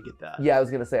think we're gonna get that. Yeah, I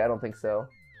was gonna say I don't think so.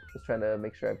 Just trying to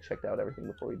make sure I've checked out everything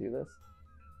before we do this.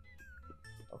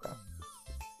 Okay.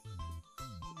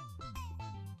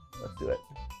 Let's do it.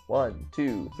 1,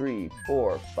 2, 3,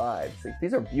 4, 5, 6.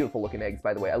 These are beautiful looking eggs,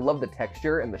 by the way. I love the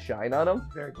texture and the shine on them.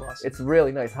 Very glossy. It's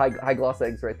really nice. High gloss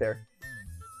eggs right there.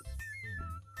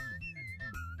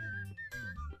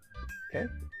 Okay.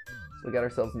 So we got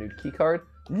ourselves a new key card.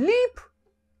 Leap!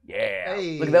 Yeah.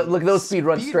 Hey, look at those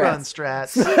speedrun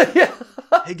strats. Yeah.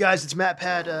 Hey guys, it's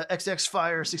Matpat, XX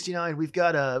Fire 69. We've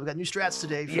got new strats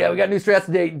today. Yeah, we got new strats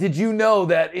today. Did you know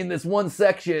that in this one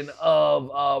section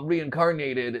of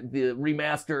Reincarnated, the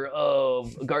remaster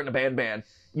of Garten of BanBan,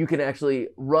 you can actually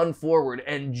run forward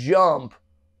and jump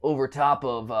over top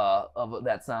of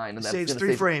that sign, and that's saves gonna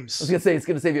 3 frames. I was gonna say it's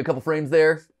gonna save you a couple frames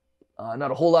there.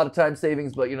 Not a whole lot of time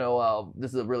savings, but you know,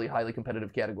 this is a really highly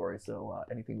competitive category, so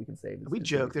anything we can save. We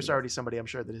joke. There's already somebody I'm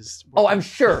sure that is. Oh, I'm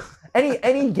sure.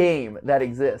 Any game that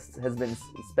exists has been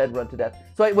sped run to death.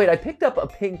 So I picked up a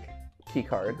pink key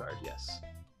card. Yes.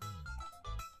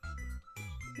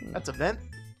 That's a vent.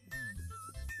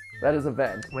 That is a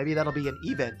vent. Maybe that'll be an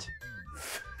event.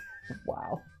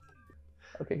 Wow.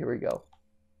 Okay, here we go.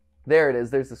 There it is.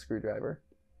 There's the screwdriver.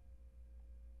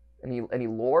 Any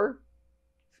lore?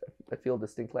 I feel a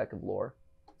distinct lack of lore.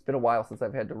 It's been a while since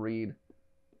I've had to read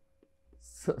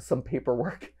some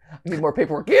paperwork. I need more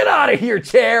paperwork. Get out of here,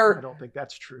 chair! I don't think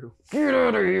that's true. Get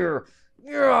out of here!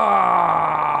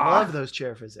 I love those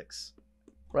chair physics.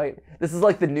 Right? This is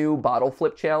like the new bottle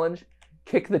flip challenge.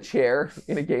 Kick the chair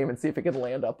in a game and see if it can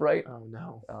land upright. Oh,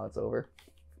 no. Oh, it's over.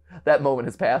 That moment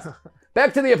has passed.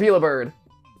 Back to the Opila bird.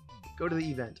 Go to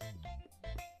the event.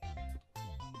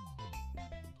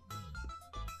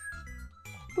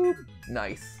 Boop.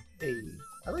 Nice. Hey,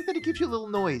 I like that it gives you a little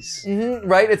noise.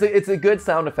 Right? It's a good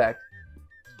sound effect.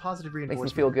 Positive Makes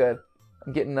reinforcement. me feel good.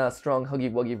 I'm getting strong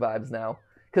Huggy Wuggy vibes now.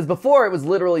 Because before it was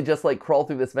literally just like crawl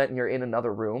through this vent and you're in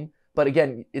another room. But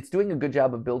again, it's doing a good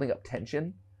job of building up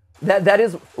tension. That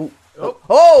is. Ooh,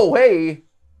 oh, hey.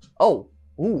 Oh,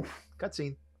 ooh.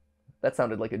 Cutscene. That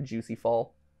sounded like a juicy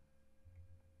fall.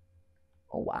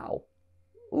 Oh wow.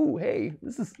 Ooh, hey.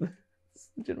 This is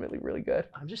legitimately really good.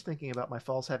 I'm just thinking about my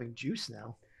falls having juice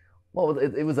now. Well,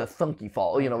 it was a thunky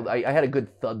fall. You know, I had a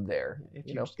good thud there.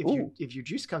 If your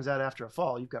juice comes out after a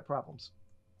fall, you've got problems.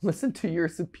 Listen to your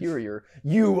superior.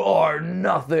 You are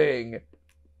nothing.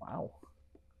 Wow.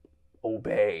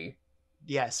 Obey.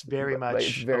 Yes, very much. Right,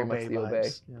 it's very much the obey.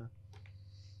 Yeah.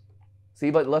 See,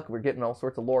 but look, we're getting all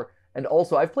sorts of lore. And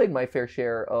also, I've played my fair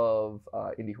share of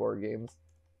indie horror games.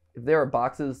 If there are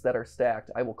boxes that are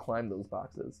stacked, I will climb those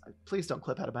boxes. Please don't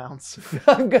clip out of bounds.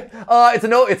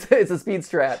 It's a speed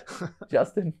strat,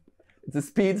 Justin. It's a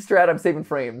speed strat. I'm saving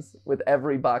frames with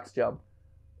every box jump.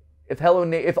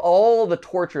 If all the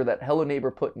torture that Hello Neighbor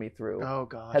put me through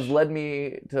has led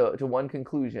me to one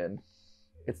conclusion,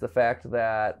 it's the fact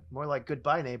that more like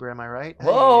Goodbye Neighbor, am I right?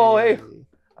 Whoa, hey.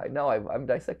 I know I'm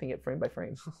dissecting it frame by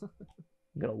frame.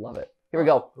 I'm gonna love it. Here we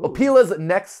go. Ooh. Apila's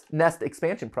Next Nest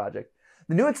expansion project.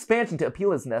 The new expansion to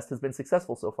Apila's Nest has been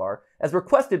successful so far. As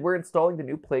requested, we're installing the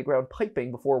new playground piping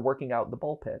before working out the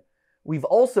ball pit. We've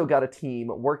also got a team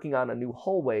working on a new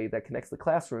hallway that connects the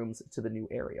classrooms to the new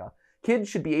area. Kids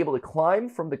should be able to climb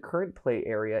from the current play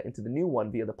area into the new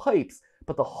one via the pipes,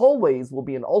 but the hallways will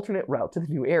be an alternate route to the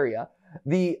new area.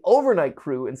 The overnight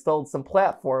crew installed some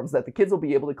platforms that the kids will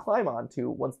be able to climb onto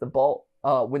once the ball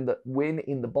win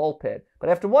in the ball pit. But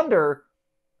I have to wonder,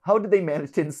 how did they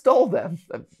manage to install them?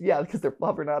 Yeah, because they're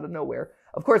hovering out of nowhere.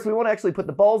 Of course, we won't actually put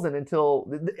the balls in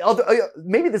until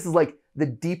maybe this is like the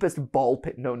deepest ball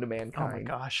pit known to mankind. Oh my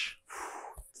gosh,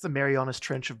 it's the Marianas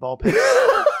Trench of ball pits.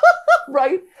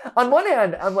 Right? On one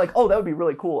hand, I'm like, oh, that would be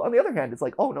really cool. On the other hand, it's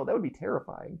like, oh no, that would be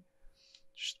terrifying.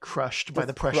 Just crushed by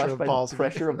the pressure of balls. The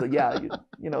pressure of the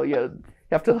you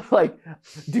have to like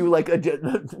do like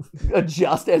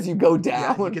adjust as you go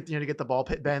down. Yeah, you get the ball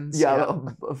pit bends. Yeah.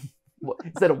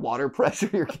 Instead of water pressure,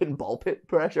 you're getting ball pit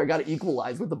pressure. I got to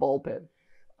equalize with the ball pit.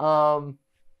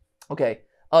 Okay.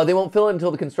 They won't fill it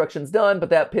until the construction's done, but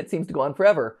that pit seems to go on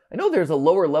forever. I know there's a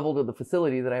lower level to the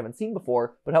facility that I haven't seen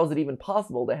before, but how is it even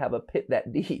possible to have a pit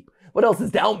that deep? What else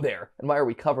is down there? And why are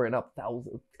we covering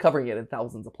it in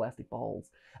thousands of plastic balls?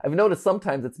 I've noticed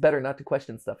sometimes it's better not to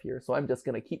question stuff here, so I'm just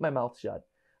going to keep my mouth shut.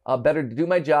 Better to do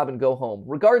my job and go home.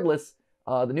 Regardless,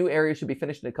 the new area should be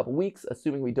finished in a couple weeks,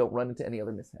 assuming we don't run into any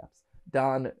other mishaps.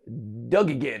 Don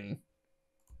Dugigan.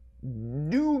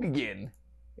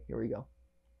 Here we go.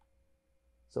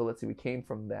 So let's see, we came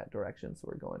from that direction, so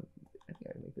we're going, I think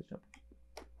I can make this jump.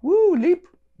 Woo, leap.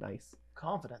 Nice.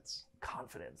 Confidence.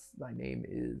 Thy name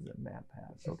is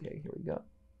Matpat. Okay, here we go.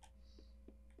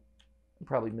 I'm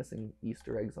probably missing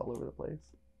Easter eggs all over the place.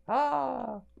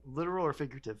 Ah! Literal or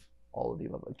figurative? All of the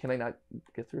above. Can I not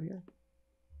get through here?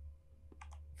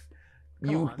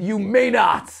 You may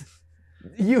not!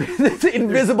 This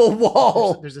invisible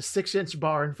wall! There's a 6-inch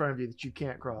bar in front of you that you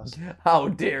can't cross. How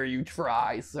dare you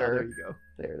try, sir? Oh, there you go.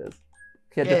 There it is.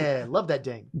 Yeah, love that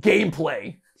ding.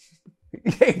 Gameplay.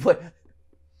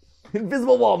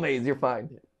 Invisible wall maze, you're fine.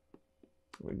 Here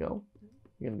we go.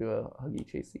 You're gonna do a huggy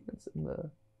chase sequence in the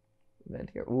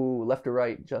event here. Ooh, left or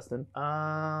right, Justin?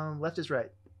 Left is right.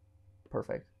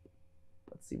 Perfect.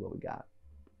 Let's see what we got.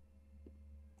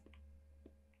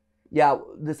 Yeah,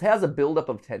 this has a buildup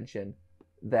of tension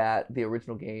that the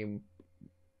original game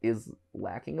is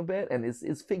lacking a bit and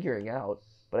is figuring out.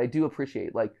 But I do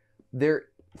appreciate, like,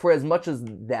 for as much as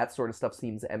that sort of stuff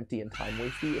seems empty and time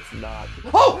wasty, it's not.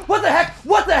 Oh, what the heck?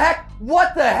 What the heck?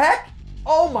 What the heck?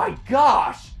 Oh my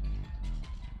gosh.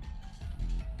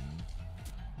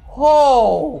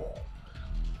 Oh.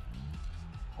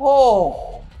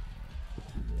 Oh.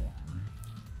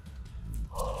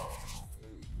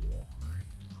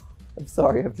 I'm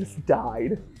sorry, I've just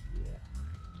died.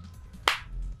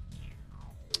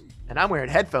 And I'm wearing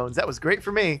headphones. That was great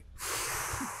for me.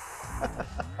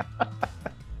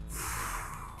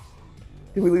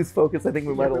 Did we lose focus? I think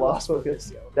we might have lost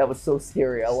focus. That was so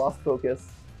scary. I lost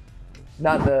focus.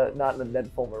 Not in the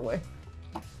Ned Fulmer way.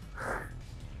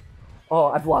 Oh,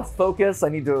 I've lost focus. I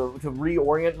need to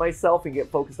reorient myself and get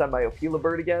focused on my Opila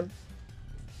bird again.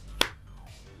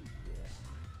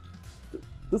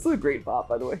 This is a great bop,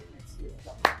 by the way.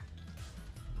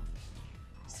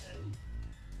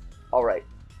 All right.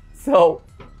 So,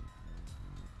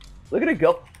 look at it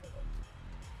go.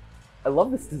 I love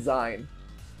this design,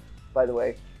 by the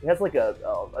way. It has like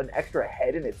an extra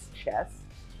head in its chest.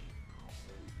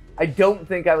 I don't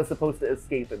think I was supposed to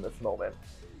escape in this moment.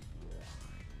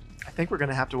 I think we're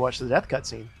gonna have to watch the death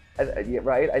cutscene. Yeah,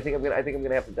 right. I think I'm gonna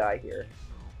have to die here.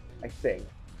 I think.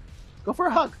 Go for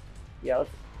a hug. Yeah,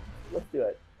 let's do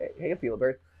it. Hey, Appeal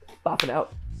Bird, bopping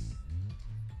out.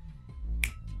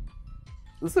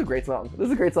 This is a great song. This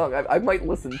is a great song. I might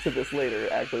listen to this later.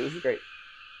 Actually, this is great.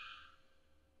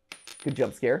 Good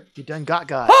jump scare. You done got.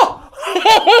 Oh!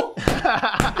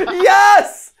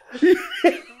 Yes!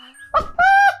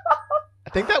 I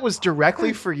think that was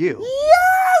directly for you.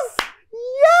 Yes!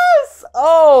 Yes!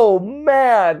 Oh,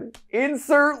 man.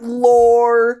 Insert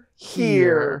lore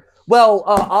here. Well,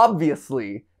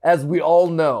 obviously, as we all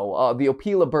know, the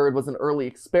Opila bird was an early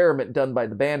experiment done by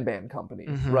the BanBan company,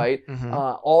 right?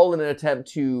 All in an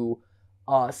attempt to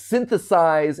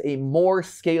synthesize a more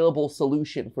scalable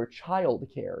solution for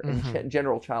childcare and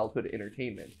general childhood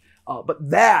entertainment. But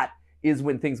that is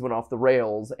when things went off the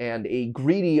rails, and a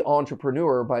greedy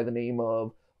entrepreneur by the name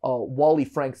of Wally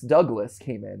Franks Douglas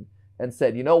came in and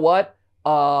said, you know what?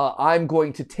 I'm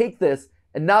going to take this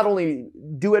and not only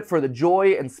do it for the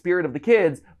joy and spirit of the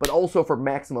kids, but also for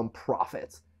maximum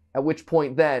profit. At which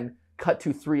point then, cut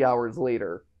to 3 hours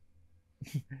later.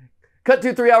 Cut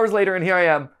to 3 hours later, and here I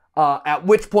am. At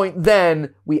which point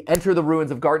then, we enter the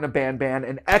ruins of Garten of BanBan,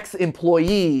 an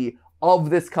ex-employee of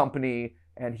this company,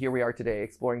 and here we are today,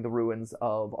 exploring the ruins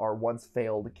of our once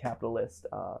failed capitalist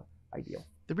ideal.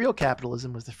 The real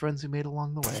capitalism was the friends we made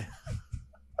along the way.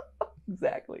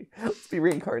 Exactly. Let's be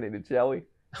reincarnated, shall we?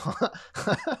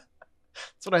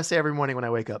 That's what I say every morning when I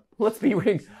wake up. Let's be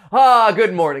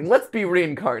good morning. Let's be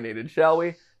reincarnated, shall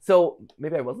we? So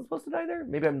maybe I wasn't supposed to die there.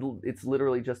 Maybe it's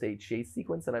literally just a chase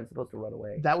sequence, and I'm supposed to run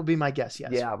away. That would be my guess.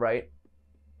 Yes. Yeah. Right.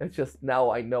 It's just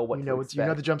now I know what you know. to expect. You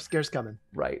know the jump scare's coming.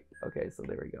 Right. Okay. So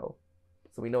there we go.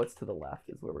 So we know it's to the left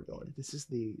is where we're going. This is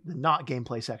the not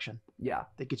gameplay section. Yeah.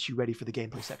 That gets you ready for the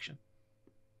gameplay section.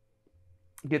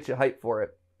 Get you hyped for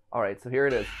it. All right. So here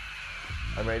it is.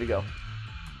 I'm ready to go.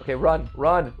 Okay, run.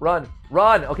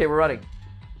 Okay, we're running.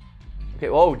 Okay,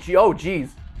 oh,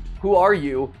 geez. Who are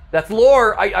you? That's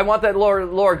lore. I want that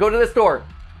lore. Go to this door.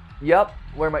 Yep.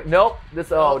 Where am I? Nope.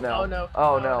 This, oh no. Oh no.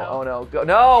 Oh no. Oh no. Go,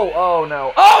 no. Oh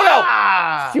no. Oh no!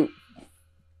 Ah! Shoot.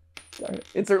 Darn it.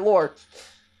 Insert lore.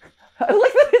 I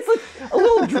like that it's like a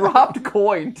little dropped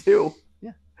coin, too.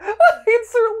 Yeah.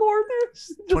 Insert lore,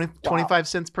 dude. 25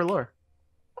 cents per lore.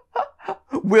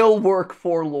 Will work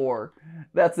for lore.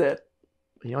 That's it.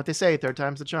 You know what they say, third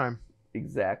time's the charm.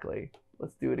 Exactly.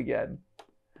 Let's do it again.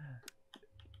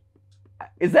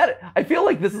 Is that... I feel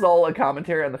like this is all a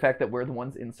commentary on the fact that we're the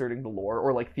ones inserting the lore,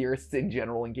 or like theorists in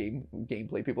general and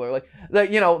gameplay people are like,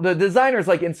 you know, the designers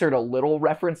like insert a little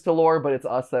reference to lore, but it's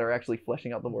us that are actually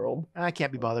fleshing out the world. I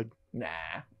can't be bothered. Nah.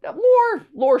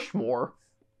 Lore schmore.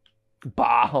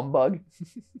 Bah, humbug.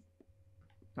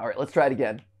 All right, let's try it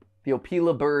again. The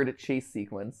Opila bird chase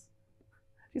sequence.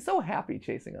 She's so happy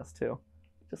chasing us, too.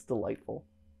 Just delightful.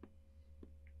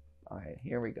 All right,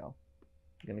 here we go.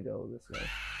 I'm going to go this way.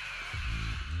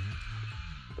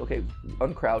 Okay,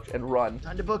 uncrouch and run.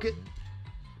 Time to book it.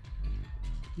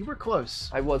 You were close.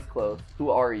 I was close. Who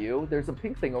are you? There's a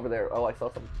pink thing over there. Oh, I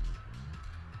saw some.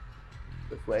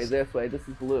 This way, this way. This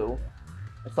is blue.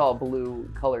 I saw a blue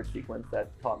color sequence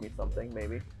that taught me something,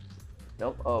 maybe.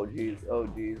 Nope. Oh, geez. Oh,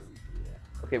 geez.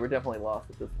 Okay, we're definitely lost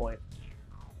at this point.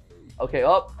 Okay,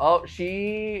 oh,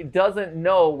 she doesn't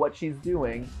know what she's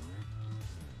doing.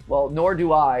 Well, nor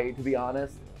do I, to be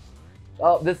honest.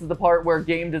 Oh, this is the part where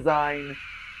game design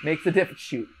makes a difference.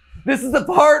 Shoot. This is the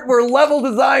part where level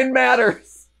design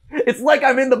matters. It's like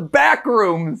I'm in the back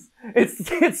rooms.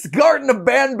 It's Garten of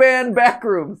BanBan back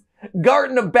rooms.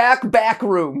 Garten of back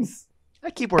rooms.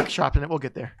 I keep workshopping it. We'll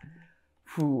get there.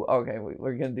 Whew, okay,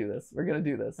 we're gonna do this. We're gonna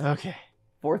do this. Okay.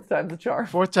 Fourth time's the charm.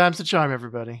 Fourth time's the charm,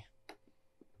 everybody.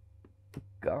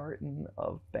 Garten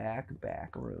of back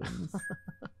rooms.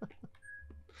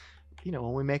 You know,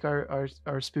 when we make our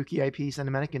spooky IP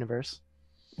cinematic universe.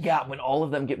 Yeah, when all of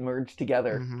them get merged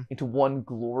together into one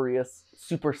glorious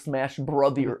Super Smash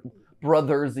Brothersian.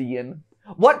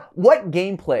 What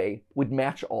gameplay would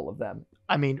match all of them?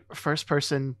 I mean, first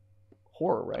person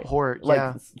horror, right? Horror, like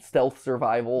yeah. Stealth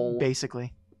survival,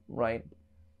 basically. Right.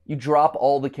 You drop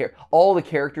all the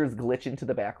characters glitch into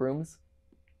the back rooms.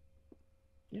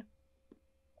 Yeah.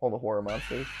 All the horror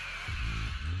monsters.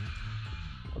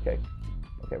 Okay.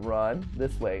 Okay, run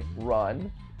this way.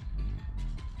 Run.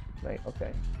 Right.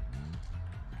 Okay.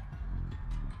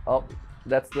 Oh,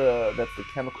 that's the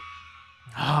chemical.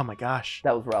 Oh my gosh.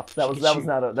 That was rough. That was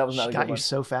not a good one. She got you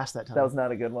so fast that time. That was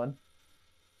not a good one.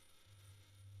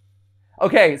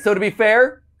 Okay, so to be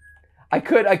fair, I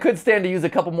could stand to use a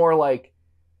couple more like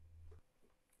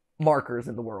markers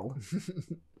in the world.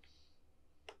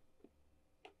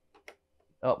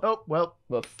 Oh, well.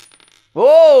 Whoops.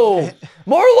 Whoa!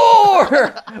 More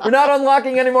lore! We're not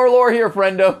unlocking any more lore here,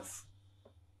 friendos.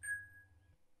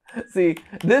 See,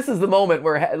 this is the moment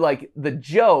where, like, the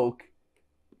joke,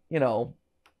 you know,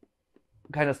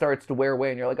 kind of starts to wear away,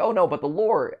 and you're like, oh no, but the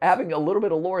lore, having a little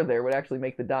bit of lore there would actually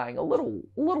make the dying a little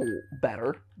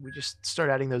better. We just start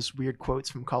adding those weird quotes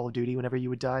from Call of Duty whenever you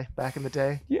would die back in the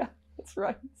day. Yeah, that's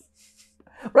right.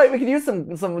 Right, we could use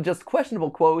some just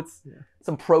questionable quotes,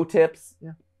 some pro tips.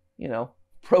 Yeah. You know,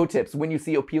 pro tips: when you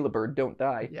see Opila Bird, don't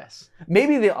die. Yes.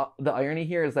 Maybe the irony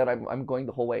here is that I'm going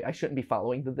the whole way. I shouldn't be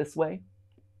following this way.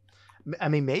 I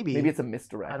mean, maybe. Maybe it's a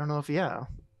misdirect. I don't know if, yeah.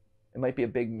 It might be a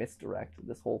big misdirect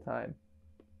this whole time.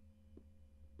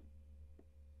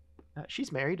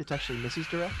 She's married. It's actually Mrs.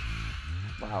 Direct.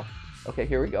 Wow. Okay,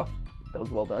 here we go. That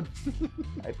was well done.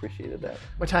 I appreciated that.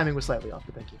 My timing was slightly off,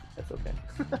 but thank you. That's okay.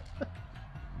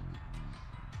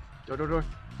 Door.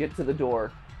 Get to the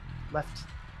door. Left.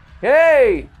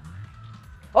 Hey!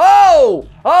 Oh!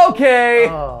 Okay!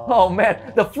 Oh. Oh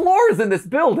man, the floors in this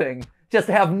building just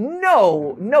have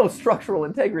no structural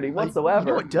integrity whatsoever. You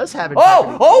know what does have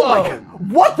integrity? Oh my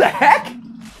god! What the heck?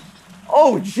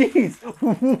 Oh jeez!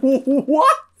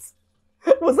 What?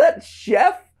 Was that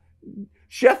Chef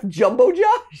Jumbo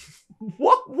Josh?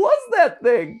 What was that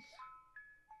thing?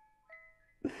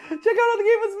 Check out how the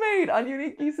game was made on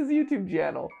Unique Geese's YouTube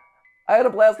channel. I had a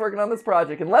blast working on this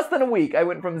project. In less than a week, I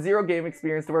went from 0 game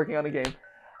experience to working on a game.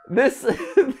 This,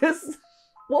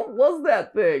 what was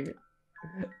that thing?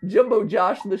 Jumbo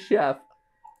Josh the Chef.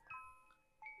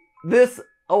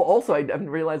 Also, I'm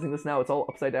realizing this now, it's all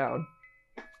upside down.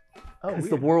 Oh, because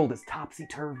the world is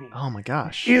topsy-turvy. Oh my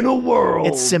gosh. In a world.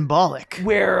 It's symbolic.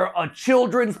 Where a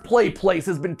children's play place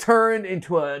has been turned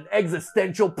into an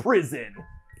existential prison.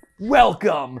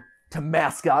 Welcome to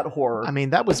mascot horror. I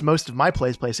mean, that was most of my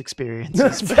place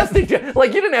experiences.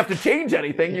 Like, you didn't have to change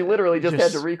anything. You literally just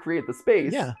had to recreate the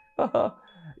space. Yeah.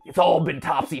 It's all been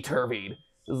topsy-turvied.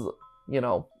 You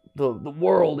know, the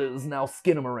world is now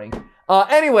skinamarink.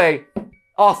 Anyway,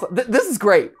 awesome. This is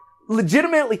great.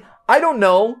 Legitimately, I don't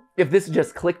know if this is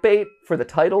just clickbait for the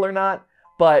title or not,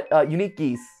 but Unique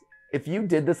Geese, if you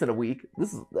did this in a week,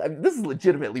 this is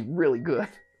legitimately really good.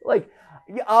 Like,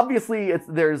 obviously,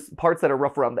 there's parts that are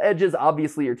rough around the edges.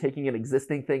 Obviously, you're taking an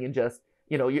existing thing and just,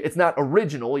 you know, it's not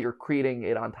original. You're creating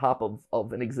it on top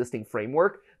of an existing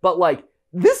framework. But, like,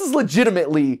 this is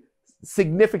legitimately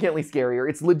significantly scarier.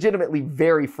 It's legitimately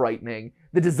very frightening.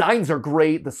 The designs are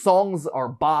great. The songs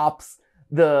are bops.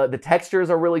 The textures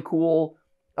are really cool.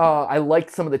 I liked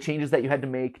some of the changes that you had to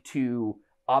make to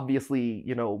obviously,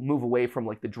 you know, move away from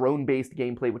like the drone-based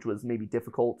gameplay, which was maybe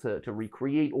difficult to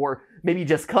recreate, or maybe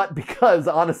just cut because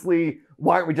honestly,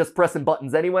 why aren't we just pressing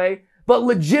buttons anyway? But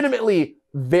legitimately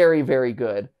very, very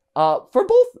good.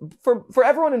 For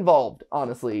everyone involved,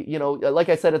 honestly. You know, like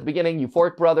I said at the beginning,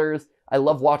 Euphoric Brothers, I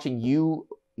love watching you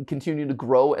continue to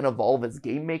grow and evolve as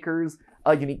game makers.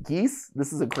 Unique Geese,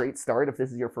 this is a great start if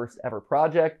this is your first ever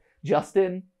project.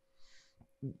 Justin,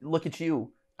 look at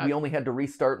you. We only had to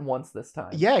restart once this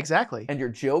time. Yeah, exactly. And your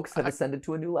jokes have ascended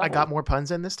to a new level. I got more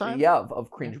puns in this time? Yeah, of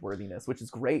cringeworthiness, which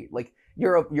is great. Like,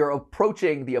 you're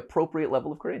approaching the appropriate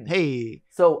level of cringe. Hey.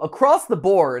 So across the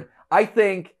board, I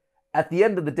think at the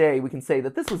end of the day, we can say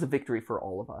that this was a victory for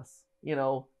all of us. You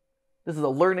know, this is a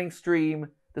learning stream.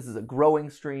 This is a growing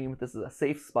stream. This is a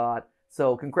safe spot.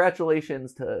 So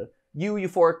congratulations to you,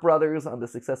 Euphoric Brothers, on the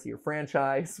success of your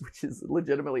franchise, which is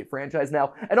legitimately a franchise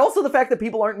now. And also the fact that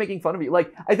people aren't making fun of you.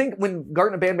 Like, I think when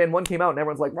Garten of BanBan 1 came out and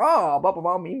everyone's like, rah, blah, blah,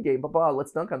 blah, meme game, blah, blah,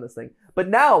 let's dunk on this thing. But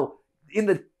now, in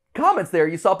the comments there,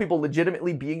 you saw people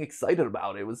legitimately being excited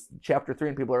about it. It was chapter 3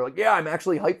 and people are like, yeah, I'm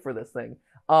actually hyped for this thing.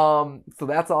 So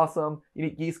that's awesome.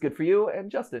 Unique Geese, good for you. And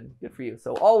Justin, good for you.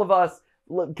 So all of us,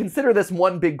 consider this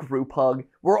one big group hug.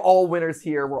 We're all winners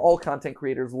here. We're all content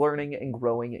creators learning and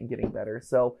growing and getting better.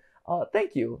 So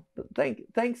thank you.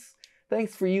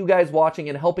 Thanks for you guys watching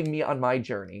and helping me on my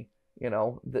journey. You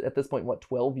know, at this point, what,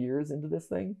 12 years into this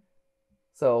thing?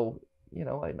 So, you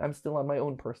know, I'm still on my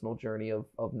own personal journey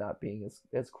of not being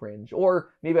as cringe.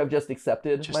 Or maybe I've just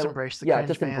accepted. Embrace the cringe,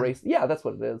 just embrace. Yeah, that's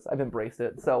what it is. I've embraced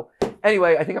it. So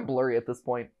anyway, I think I'm blurry at this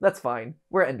point. That's fine.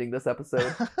 We're ending this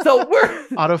episode. So we're...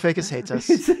 Autofocus hates us.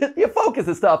 Yeah, focus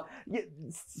and stuff. It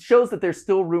shows that there's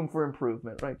still room for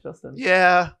improvement, right, Justin?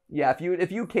 Yeah. Yeah,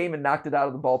 if you came and knocked it out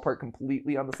of the ballpark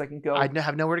completely on the second go... I'd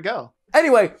have nowhere to go.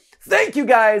 Anyway, thank you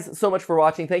guys so much for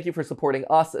watching. Thank you for supporting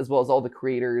us as well as all the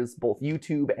creators, both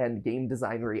YouTube and game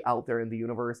designery out there in the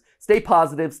universe. Stay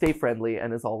positive, stay friendly,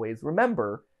 and as always,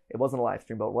 remember, It wasn't a live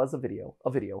stream, but it was a video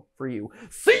for you.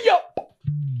 See ya!